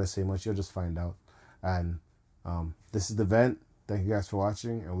 we're not gonna say much. You'll just find out. And this is the vent. Thank you guys for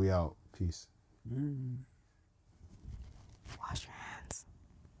watching, and we out. Peace.